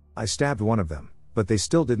 I stabbed one of them, but they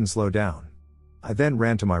still didn't slow down. I then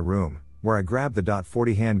ran to my room, where I grabbed the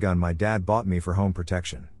 .40 handgun my dad bought me for home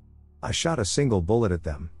protection. I shot a single bullet at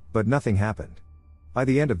them, but nothing happened. By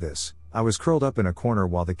the end of this, I was curled up in a corner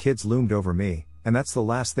while the kids loomed over me, and that's the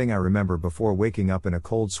last thing I remember before waking up in a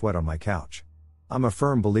cold sweat on my couch. I'm a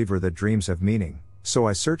firm believer that dreams have meaning, so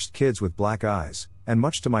I searched kids with black eyes, and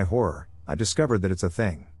much to my horror, I discovered that it's a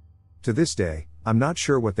thing. To this day, I'm not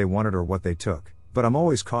sure what they wanted or what they took, but I'm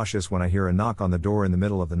always cautious when I hear a knock on the door in the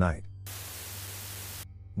middle of the night.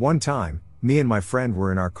 One time, me and my friend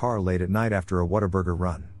were in our car late at night after a Whataburger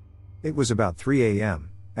run. It was about 3 a.m.,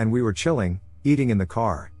 and we were chilling, eating in the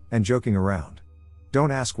car, and joking around.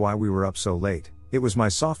 Don't ask why we were up so late. It was my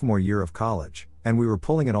sophomore year of college, and we were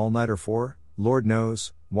pulling an all-nighter for, Lord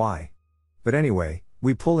knows, why. But anyway,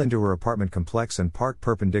 we pull into her apartment complex and park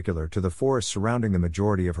perpendicular to the forest surrounding the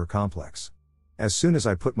majority of her complex. As soon as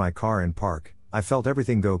I put my car in park, I felt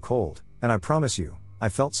everything go cold, and I promise you, I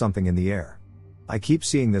felt something in the air. I keep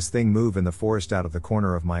seeing this thing move in the forest out of the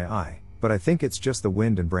corner of my eye, but I think it's just the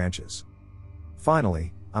wind and branches.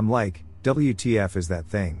 Finally, I'm like, WTF is that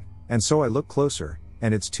thing? And so I look closer,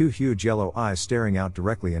 and it's two huge yellow eyes staring out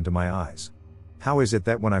directly into my eyes. How is it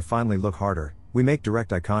that when I finally look harder, we make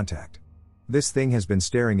direct eye contact? This thing has been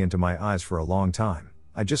staring into my eyes for a long time,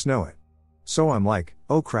 I just know it. So I'm like,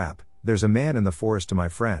 oh crap, there's a man in the forest to my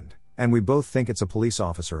friend, and we both think it's a police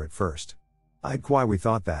officer at first. I'd why we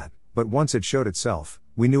thought that, but once it showed itself,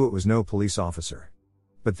 we knew it was no police officer.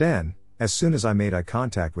 But then, as soon as I made eye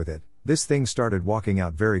contact with it, this thing started walking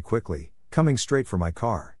out very quickly, coming straight for my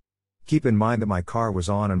car. Keep in mind that my car was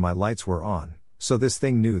on and my lights were on, so this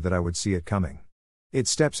thing knew that I would see it coming. It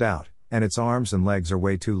steps out, and its arms and legs are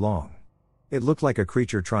way too long. It looked like a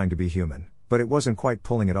creature trying to be human, but it wasn't quite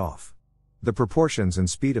pulling it off. The proportions and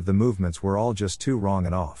speed of the movements were all just too wrong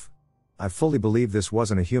and off. I fully believe this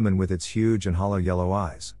wasn't a human with its huge and hollow yellow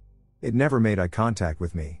eyes. It never made eye contact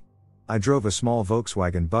with me. I drove a small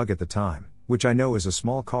Volkswagen Bug at the time, which I know is a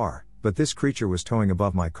small car, but this creature was towing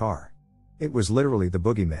above my car. It was literally the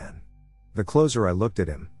boogeyman. The closer I looked at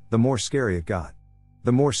him, the more scary it got.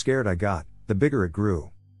 The more scared I got, the bigger it grew.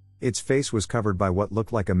 Its face was covered by what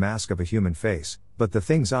looked like a mask of a human face, but the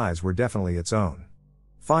thing's eyes were definitely its own.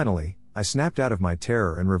 Finally, I snapped out of my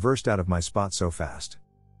terror and reversed out of my spot so fast.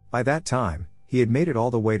 By that time, he had made it all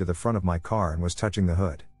the way to the front of my car and was touching the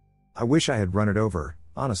hood. I wish I had run it over,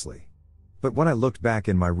 honestly. But when I looked back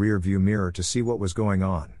in my rear view mirror to see what was going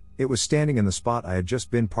on, it was standing in the spot I had just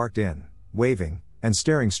been parked in, waving, and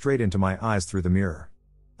staring straight into my eyes through the mirror.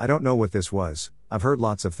 I don't know what this was, I've heard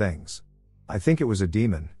lots of things. I think it was a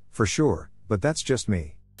demon, for sure, but that's just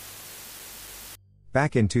me.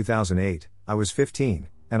 Back in 2008, I was 15,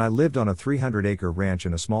 and I lived on a 300-acre ranch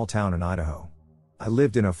in a small town in Idaho. I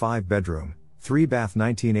lived in a 5-bedroom, 3-bath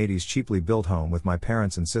 1980s cheaply built home with my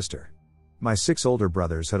parents and sister. My 6 older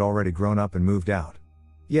brothers had already grown up and moved out.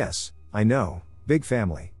 Yes, I know, big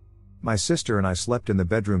family. My sister and I slept in the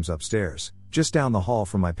bedrooms upstairs, just down the hall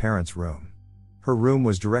from my parents' room. Her room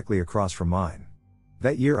was directly across from mine.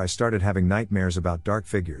 That year I started having nightmares about dark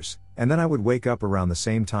figures, and then I would wake up around the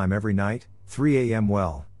same time every night, 3 a.m.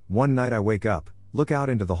 Well, one night I wake up, look out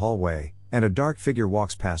into the hallway, and a dark figure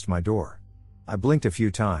walks past my door. I blinked a few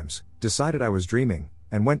times, decided I was dreaming,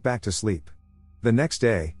 and went back to sleep. The next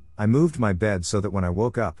day, I moved my bed so that when I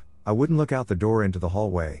woke up, I wouldn't look out the door into the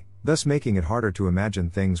hallway, thus making it harder to imagine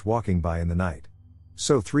things walking by in the night.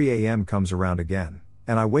 So 3 a.m. comes around again,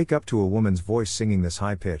 and I wake up to a woman's voice singing this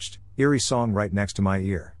high-pitched, eerie song right next to my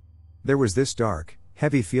ear. There was this dark,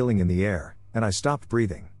 heavy feeling in the air, and I stopped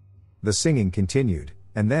breathing. The singing continued,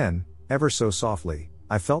 and then, ever so softly,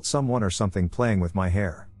 I felt someone or something playing with my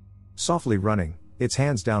hair. Softly running, its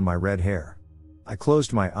hands down my red hair. I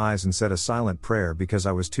closed my eyes and said a silent prayer because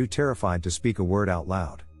I was too terrified to speak a word out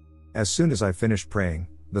loud. As soon as I finished praying,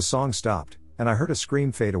 the song stopped, and I heard a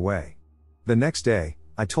scream fade away. The next day,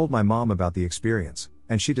 I told my mom about the experience,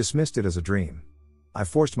 and she dismissed it as a dream. I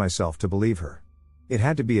forced myself to believe her. It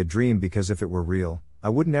had to be a dream because if it were real, I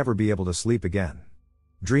wouldn't ever be able to sleep again.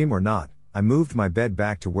 Dream or not, I moved my bed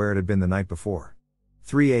back to where it had been the night before.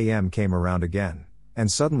 3 a.m. came around again,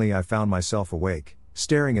 and suddenly I found myself awake,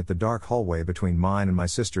 staring at the dark hallway between mine and my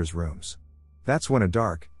sister's rooms. That's when a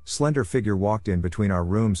dark, slender figure walked in between our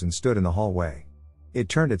rooms and stood in the hallway. It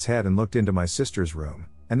turned its head and looked into my sister's room,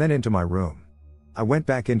 and then into my room. I went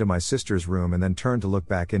back into my sister's room and then turned to look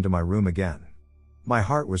back into my room again. My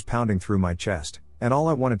heart was pounding through my chest, and all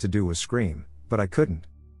I wanted to do was scream, but I couldn't.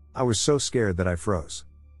 I was so scared that I froze.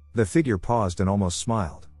 The figure paused and almost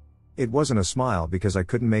smiled. It wasn't a smile because I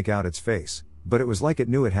couldn't make out its face, but it was like it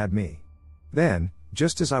knew it had me. Then,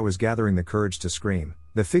 just as I was gathering the courage to scream,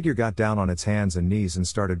 the figure got down on its hands and knees and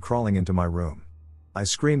started crawling into my room. I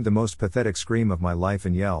screamed the most pathetic scream of my life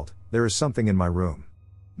and yelled, "There is something in my room."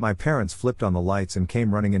 My parents flipped on the lights and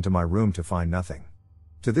came running into my room to find nothing.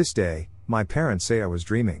 To this day, my parents say I was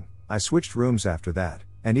dreaming. I switched rooms after that,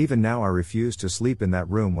 and even now I refuse to sleep in that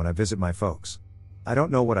room when I visit my folks. I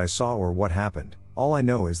don't know what I saw or what happened, all I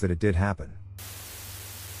know is that it did happen.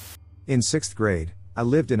 In 6th grade, I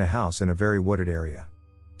lived in a house in a very wooded area.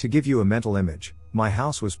 To give you a mental image, my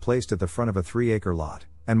house was placed at the front of a 3-acre lot,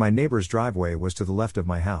 and my neighbor's driveway was to the left of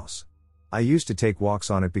my house. I used to take walks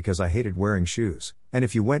on it because I hated wearing shoes, and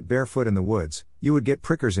if you went barefoot in the woods, you would get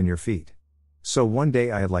prickers in your feet. So one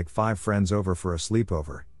day I had like 5 friends over for a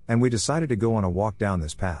sleepover, and we decided to go on a walk down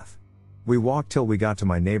this path. We walked till we got to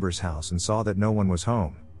my neighbor's house and saw that no one was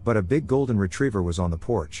home, but a big golden retriever was on the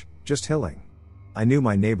porch, just hilling. I knew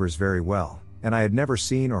my neighbors very well, and I had never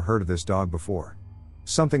seen or heard of this dog before.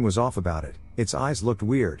 Something was off about it, its eyes looked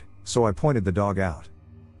weird, so I pointed the dog out.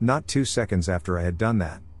 Not 2 seconds after I had done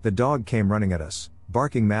that, the dog came running at us,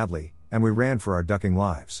 barking madly, and we ran for our ducking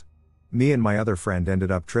lives. Me and my other friend ended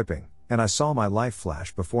up tripping, and I saw my life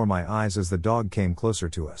flash before my eyes as the dog came closer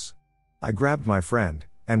to us. I grabbed my friend,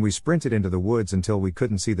 and we sprinted into the woods until we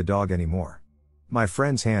couldn't see the dog anymore. My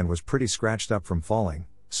friend's hand was pretty scratched up from falling,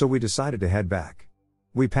 so we decided to head back.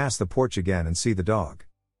 We passed the porch again and see the dog.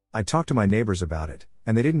 I talked to my neighbors about it,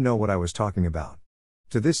 and they didn't know what I was talking about.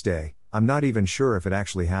 To this day, I'm not even sure if it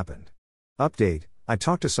actually happened. Update, I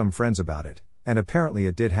talked to some friends about it, and apparently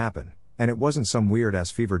it did happen, and it wasn't some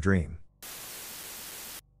weird-ass fever dream.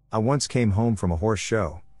 I once came home from a horse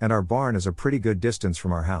show, and our barn is a pretty good distance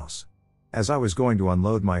from our house. As I was going to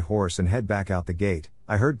unload my horse and head back out the gate,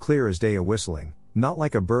 I heard clear as day a whistling, not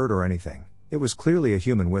like a bird or anything, it was clearly a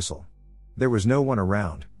human whistle. There was no one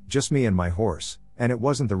around, just me and my horse, and it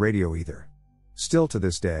wasn't the radio either. Still to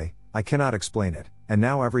this day, I cannot explain it, and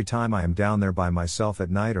now every time I am down there by myself at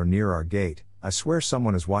night or near our gate, I swear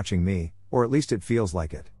someone is watching me, or at least it feels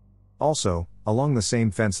like it. Also, along the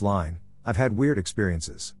same fence line, I've had weird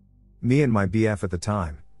experiences. Me and my BF at the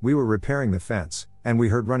time, we were repairing the fence, and we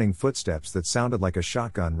heard running footsteps that sounded like a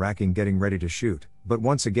shotgun racking getting ready to shoot, but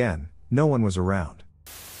once again, no one was around.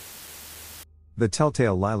 The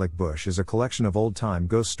Telltale Lilac Bush is a collection of old-time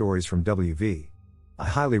ghost stories from WV. I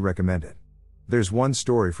highly recommend it. There's one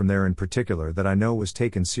story from there in particular that I know was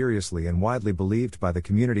taken seriously and widely believed by the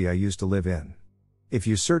community I used to live in. If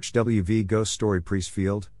you search WV Ghost Story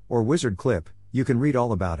Priestfield, or Wizard Clip, you can read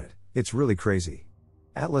all about it, it's really crazy.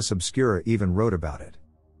 Atlas Obscura even wrote about it.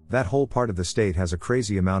 That whole part of the state has a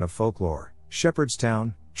crazy amount of folklore,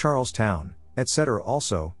 Shepherdstown, Charlestown, etc.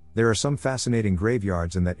 Also, there are some fascinating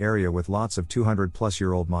graveyards in that area with lots of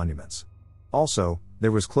 200-plus-year-old monuments. Also,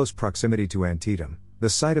 there was close proximity to Antietam, the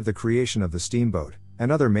site of the creation of the steamboat,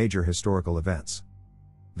 and other major historical events.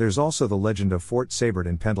 There's also the legend of Fort Sabert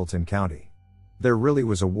in Pendleton County. There really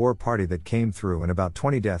was a war party that came through and about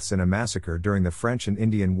 20 deaths in a massacre during the French and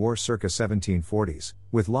Indian War circa 1740s,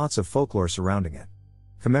 with lots of folklore surrounding it.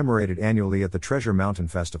 Commemorated annually at the Treasure Mountain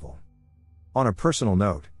Festival. On a personal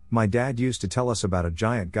note, my dad used to tell us about a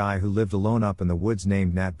giant guy who lived alone up in the woods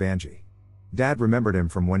named Nat Banji. Dad remembered him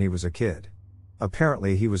from when he was a kid.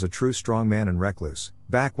 Apparently he was a true strongman and recluse.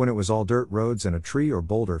 Back when it was all dirt roads and a tree or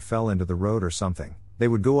boulder fell into the road or something, they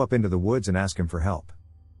would go up into the woods and ask him for help.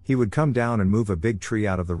 He would come down and move a big tree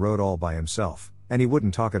out of the road all by himself, and he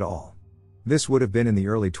wouldn't talk at all. This would have been in the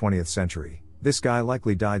early 20th century, This guy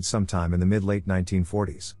likely died sometime in the mid-late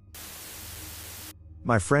 1940s.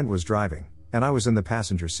 My friend was driving, and I was in the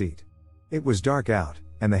passenger seat. It was dark out,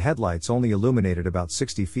 and the headlights only illuminated about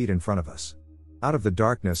 60 feet in front of us. Out of the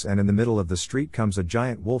darkness and in the middle of the street comes a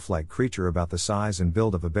giant wolf-like creature about the size and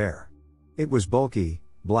build of a bear. It was bulky,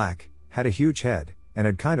 black, had a huge head, and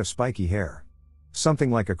had kind of spiky hair.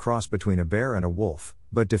 Something like a cross between a bear and a wolf,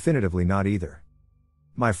 but definitively not either.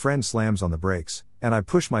 My friend slams on the brakes, and I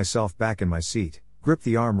push myself back in my seat, grip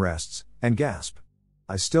the armrests, and gasp.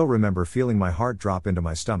 I still remember feeling my heart drop into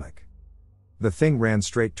my stomach. The thing ran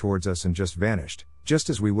straight towards us and just vanished, just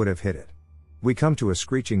as we would have hit it. We come to a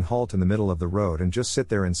screeching halt in the middle of the road and just sit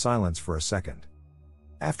there in silence for a second.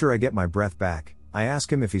 After I get my breath back, I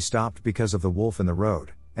ask him if he stopped because of the wolf in the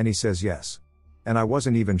road, and he says yes. And I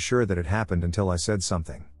wasn't even sure that it happened until I said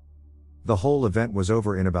something. The whole event was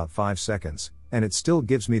over in about 5 seconds, and it still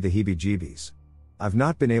gives me the heebie-jeebies. I've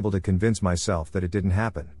not been able to convince myself that it didn't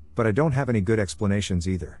happen, but I don't have any good explanations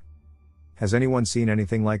either. Has anyone seen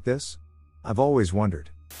anything like this? I've always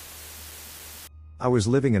wondered. I was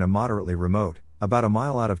living in a moderately remote, about a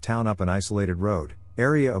mile out of town up an isolated road,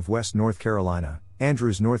 area of West North Carolina,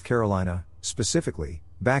 Andrews, North Carolina, specifically,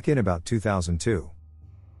 back in about 2002.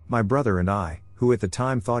 My brother and I, who at the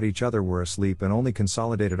time thought each other were asleep and only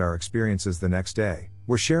consolidated our experiences the next day,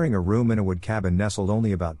 were sharing a room in a wood cabin nestled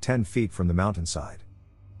only about 10 feet from the mountainside.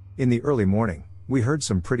 In the early morning, we heard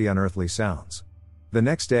some pretty unearthly sounds. The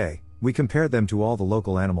next day, we compared them to all the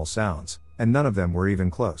local animal sounds, and none of them were even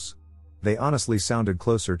close. They honestly sounded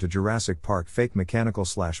closer to Jurassic Park fake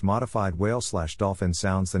mechanical/modified whale/dolphin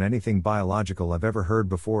sounds than anything biological I've ever heard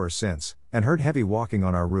before or since, and heard heavy walking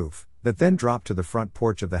on our roof, that then dropped to the front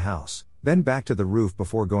porch of the house, then back to the roof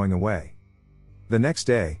before going away. The next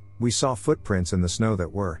day, we saw footprints in the snow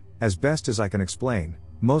that were, as best as I can explain,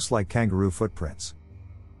 most like kangaroo footprints.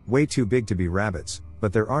 Way too big to be rabbits,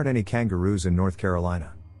 but there aren't any kangaroos in North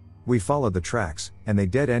Carolina. We followed the tracks, and they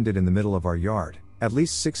dead-ended in the middle of our yard, at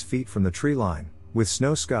least 6 feet from the tree line, with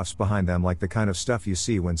snow scuffs behind them like the kind of stuff you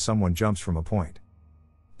see when someone jumps from a point.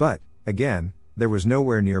 But, again, there was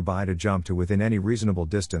nowhere nearby to jump to within any reasonable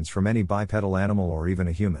distance from any bipedal animal or even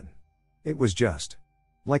a human. It was just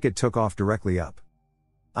like it took off directly up.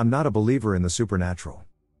 I'm not a believer in the supernatural.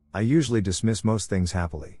 I usually dismiss most things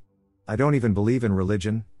happily. I don't even believe in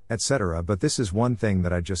religion, etc., but this is one thing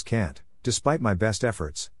that I just can't, despite my best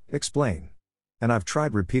efforts, explain. And I've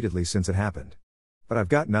tried repeatedly since it happened. But I've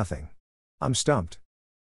got nothing. I'm stumped.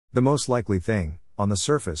 The most likely thing, on the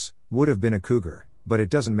surface, would have been a cougar, but it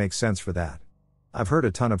doesn't make sense for that. I've heard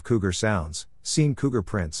a ton of cougar sounds, seen cougar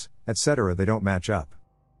prints, etc. They don't match up.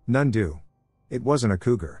 None do. It wasn't a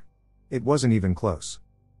cougar. It wasn't even close.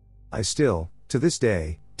 I still, to this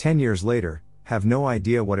day, 10 years later, have no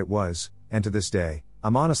idea what it was, and to this day,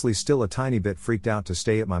 I'm honestly still a tiny bit freaked out to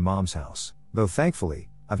stay at my mom's house, though thankfully,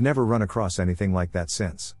 I've never run across anything like that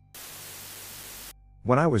since.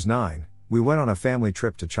 When I was 9, we went on a family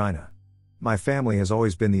trip to China. My family has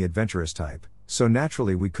always been the adventurous type, so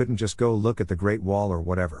naturally we couldn't just go look at the Great Wall or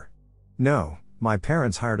whatever. No, my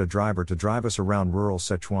parents hired a driver to drive us around rural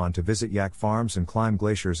Sichuan to visit yak farms and climb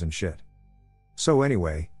glaciers and shit. So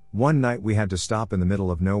anyway, one night we had to stop in the middle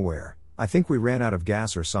of nowhere. I think we ran out of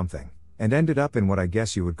gas or something, and ended up in what I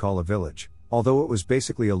guess you would call a village, although it was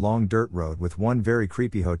basically a long dirt road with one very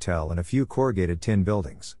creepy hotel and a few corrugated tin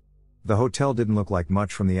buildings. The hotel didn't look like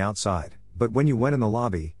much from the outside, but when you went in the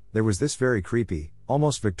lobby, there was this very creepy,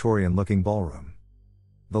 almost Victorian-looking ballroom.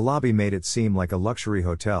 The lobby made it seem like a luxury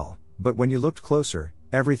hotel, but when you looked closer,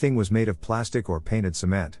 everything was made of plastic or painted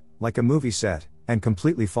cement, like a movie set, and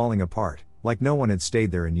completely falling apart, like no one had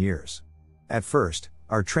stayed there in years. At first,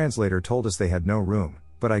 our translator told us they had no room,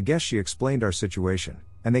 but I guess she explained our situation,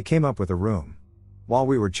 and they came up with a room. While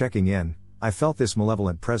we were checking in, I felt this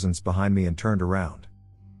malevolent presence behind me and turned around.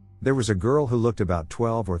 There was a girl who looked about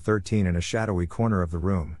 12 or 13 in a shadowy corner of the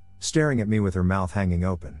room, staring at me with her mouth hanging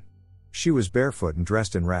open. She was barefoot and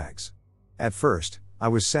dressed in rags. At first, I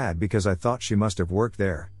was sad because I thought she must have worked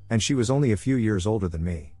there, and she was only a few years older than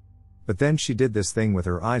me. But then she did this thing with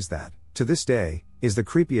her eyes that, to this day, is the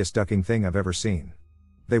creepiest ducking thing I've ever seen.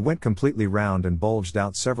 They went completely round and bulged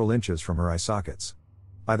out several inches from her eye sockets.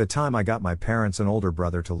 By the time I got my parents and older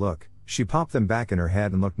brother to look, she popped them back in her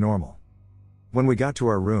head and looked normal. When we got to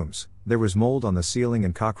our rooms, there was mold on the ceiling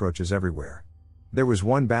and cockroaches everywhere. There was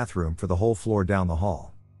one bathroom for the whole floor down the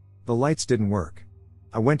hall. The lights didn't work.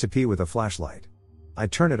 I went to pee with a flashlight. I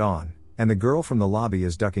turn it on, and the girl from the lobby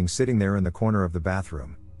is ducking sitting there in the corner of the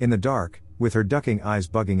bathroom, in the dark, with her ducking eyes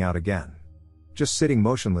bugging out again. Just sitting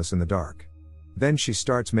motionless in the dark. Then she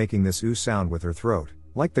starts making this ooh sound with her throat,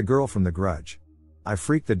 like the girl from The Grudge. I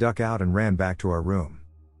freaked the duck out and ran back to our room.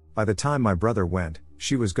 By the time my brother went,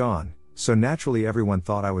 she was gone, so naturally everyone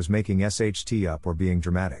thought I was making SHT up or being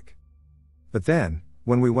dramatic. But then,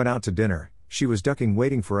 when we went out to dinner, she was ducking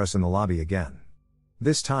waiting for us in the lobby again.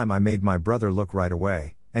 This time I made my brother look right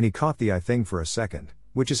away, and he caught the eye thing for a second,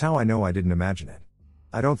 which is how I know I didn't imagine it.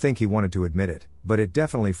 I don't think he wanted to admit it, but it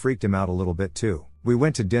definitely freaked him out a little bit too. We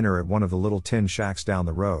went to dinner at one of the little tin shacks down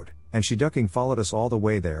the road, and she ducking followed us all the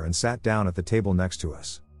way there and sat down at the table next to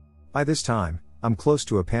us. By this time, I'm close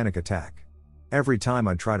to a panic attack. Every time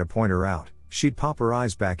I'd try to point her out, she'd pop her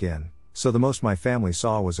eyes back in, so the most my family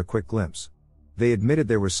saw was a quick glimpse. They admitted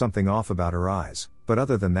there was something off about her eyes, but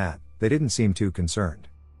other than that, they didn't seem too concerned.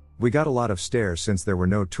 We got a lot of stares since there were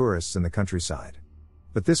no tourists in the countryside.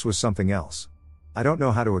 But this was something else. I don't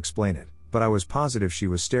know how to explain it, but I was positive she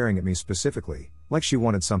was staring at me specifically, like she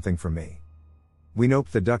wanted something from me. We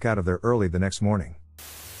noped the duck out of there early the next morning.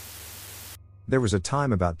 There was a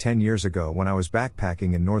time about 10 years ago when I was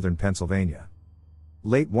backpacking in northern Pennsylvania.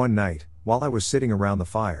 Late one night, while I was sitting around the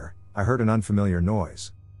fire, I heard an unfamiliar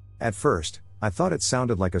noise. At first, I thought it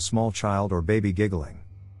sounded like a small child or baby giggling.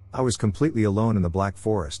 I was completely alone in the Black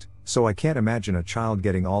Forest, so I can't imagine a child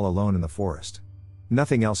getting all alone in the forest.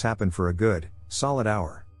 Nothing else happened for a good, solid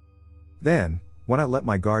hour. Then, when I let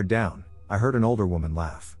my guard down, I heard an older woman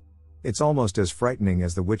laugh. It's almost as frightening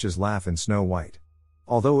as the witch's laugh in Snow White.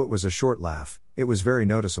 Although it was a short laugh, it was very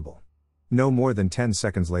noticeable. No more than 10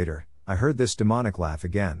 seconds later, I heard this demonic laugh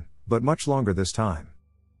again, but much longer this time.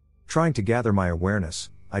 Trying to gather my awareness,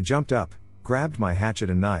 I jumped up, grabbed my hatchet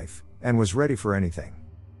and knife, and was ready for anything.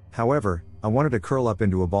 However, I wanted to curl up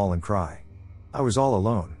into a ball and cry. I was all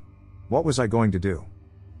alone. What was I going to do?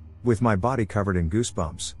 With my body covered in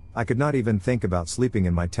goosebumps, I could not even think about sleeping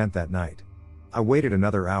in my tent that night. I waited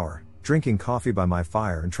another hour, drinking coffee by my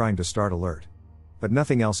fire and trying to start alert. But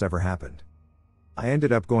nothing else ever happened. I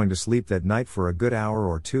ended up going to sleep that night for a good hour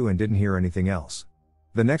or two and didn't hear anything else.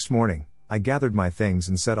 The next morning, I gathered my things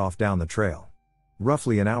and set off down the trail.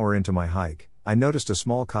 Roughly an hour into my hike, I noticed a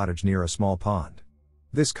small cottage near a small pond.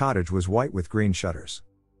 This cottage was white with green shutters.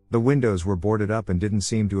 The windows were boarded up and didn't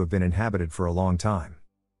seem to have been inhabited for a long time.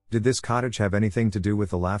 Did this cottage have anything to do with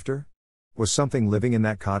the laughter? Was something living in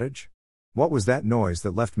that cottage? What was that noise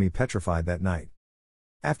that left me petrified that night?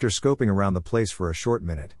 After scoping around the place for a short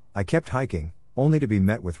minute, I kept hiking, only to be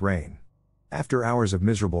met with rain. After hours of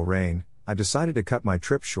miserable rain, I decided to cut my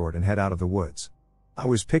trip short and head out of the woods. I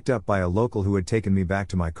was picked up by a local who had taken me back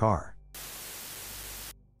to my car.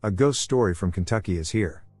 A ghost story from Kentucky is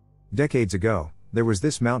here. Decades ago, there was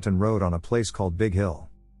this mountain road on a place called Big Hill.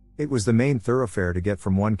 It was the main thoroughfare to get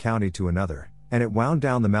from one county to another, and it wound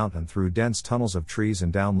down the mountain through dense tunnels of trees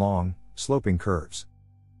and down long, sloping curves.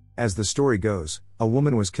 As the story goes, a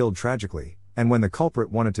woman was killed tragically, and when the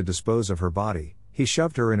culprit wanted to dispose of her body, he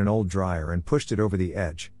shoved her in an old dryer and pushed it over the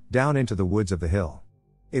edge, down into the woods of the hill.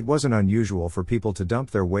 It wasn't unusual for people to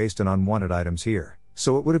dump their waste and unwanted items here,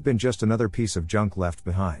 so it would have been just another piece of junk left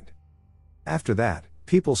behind. After that,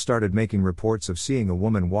 people started making reports of seeing a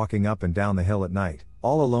woman walking up and down the hill at night,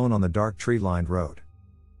 all alone on the dark tree-lined road.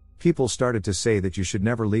 People started to say that you should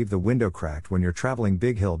never leave the window cracked when you're traveling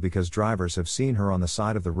Big Hill because drivers have seen her on the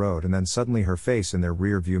side of the road and then suddenly her face in their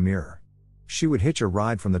rear view mirror. She would hitch a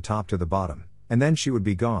ride from the top to the bottom, and then she would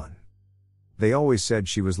be gone. They always said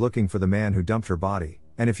she was looking for the man who dumped her body,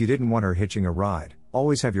 and if you didn't want her hitching a ride,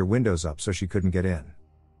 always have your windows up so she couldn't get in.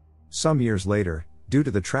 Some years later, due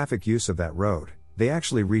to the traffic use of that road, they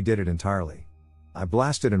actually redid it entirely. I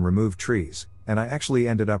blasted and removed trees, and I actually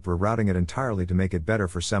ended up rerouting it entirely to make it better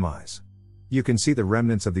for semis. You can see the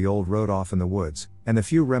remnants of the old road off in the woods, and the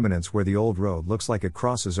few remnants where the old road looks like it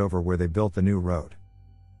crosses over where they built the new road.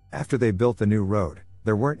 After they built the new road,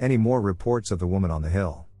 there weren't any more reports of the woman on the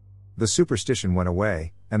hill. The superstition went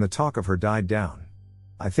away, and the talk of her died down.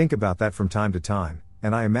 I think about that from time to time,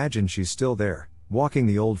 and I imagine she's still there, walking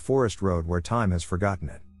the old forest road where time has forgotten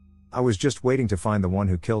it. I was just waiting to find the one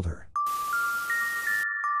who killed her.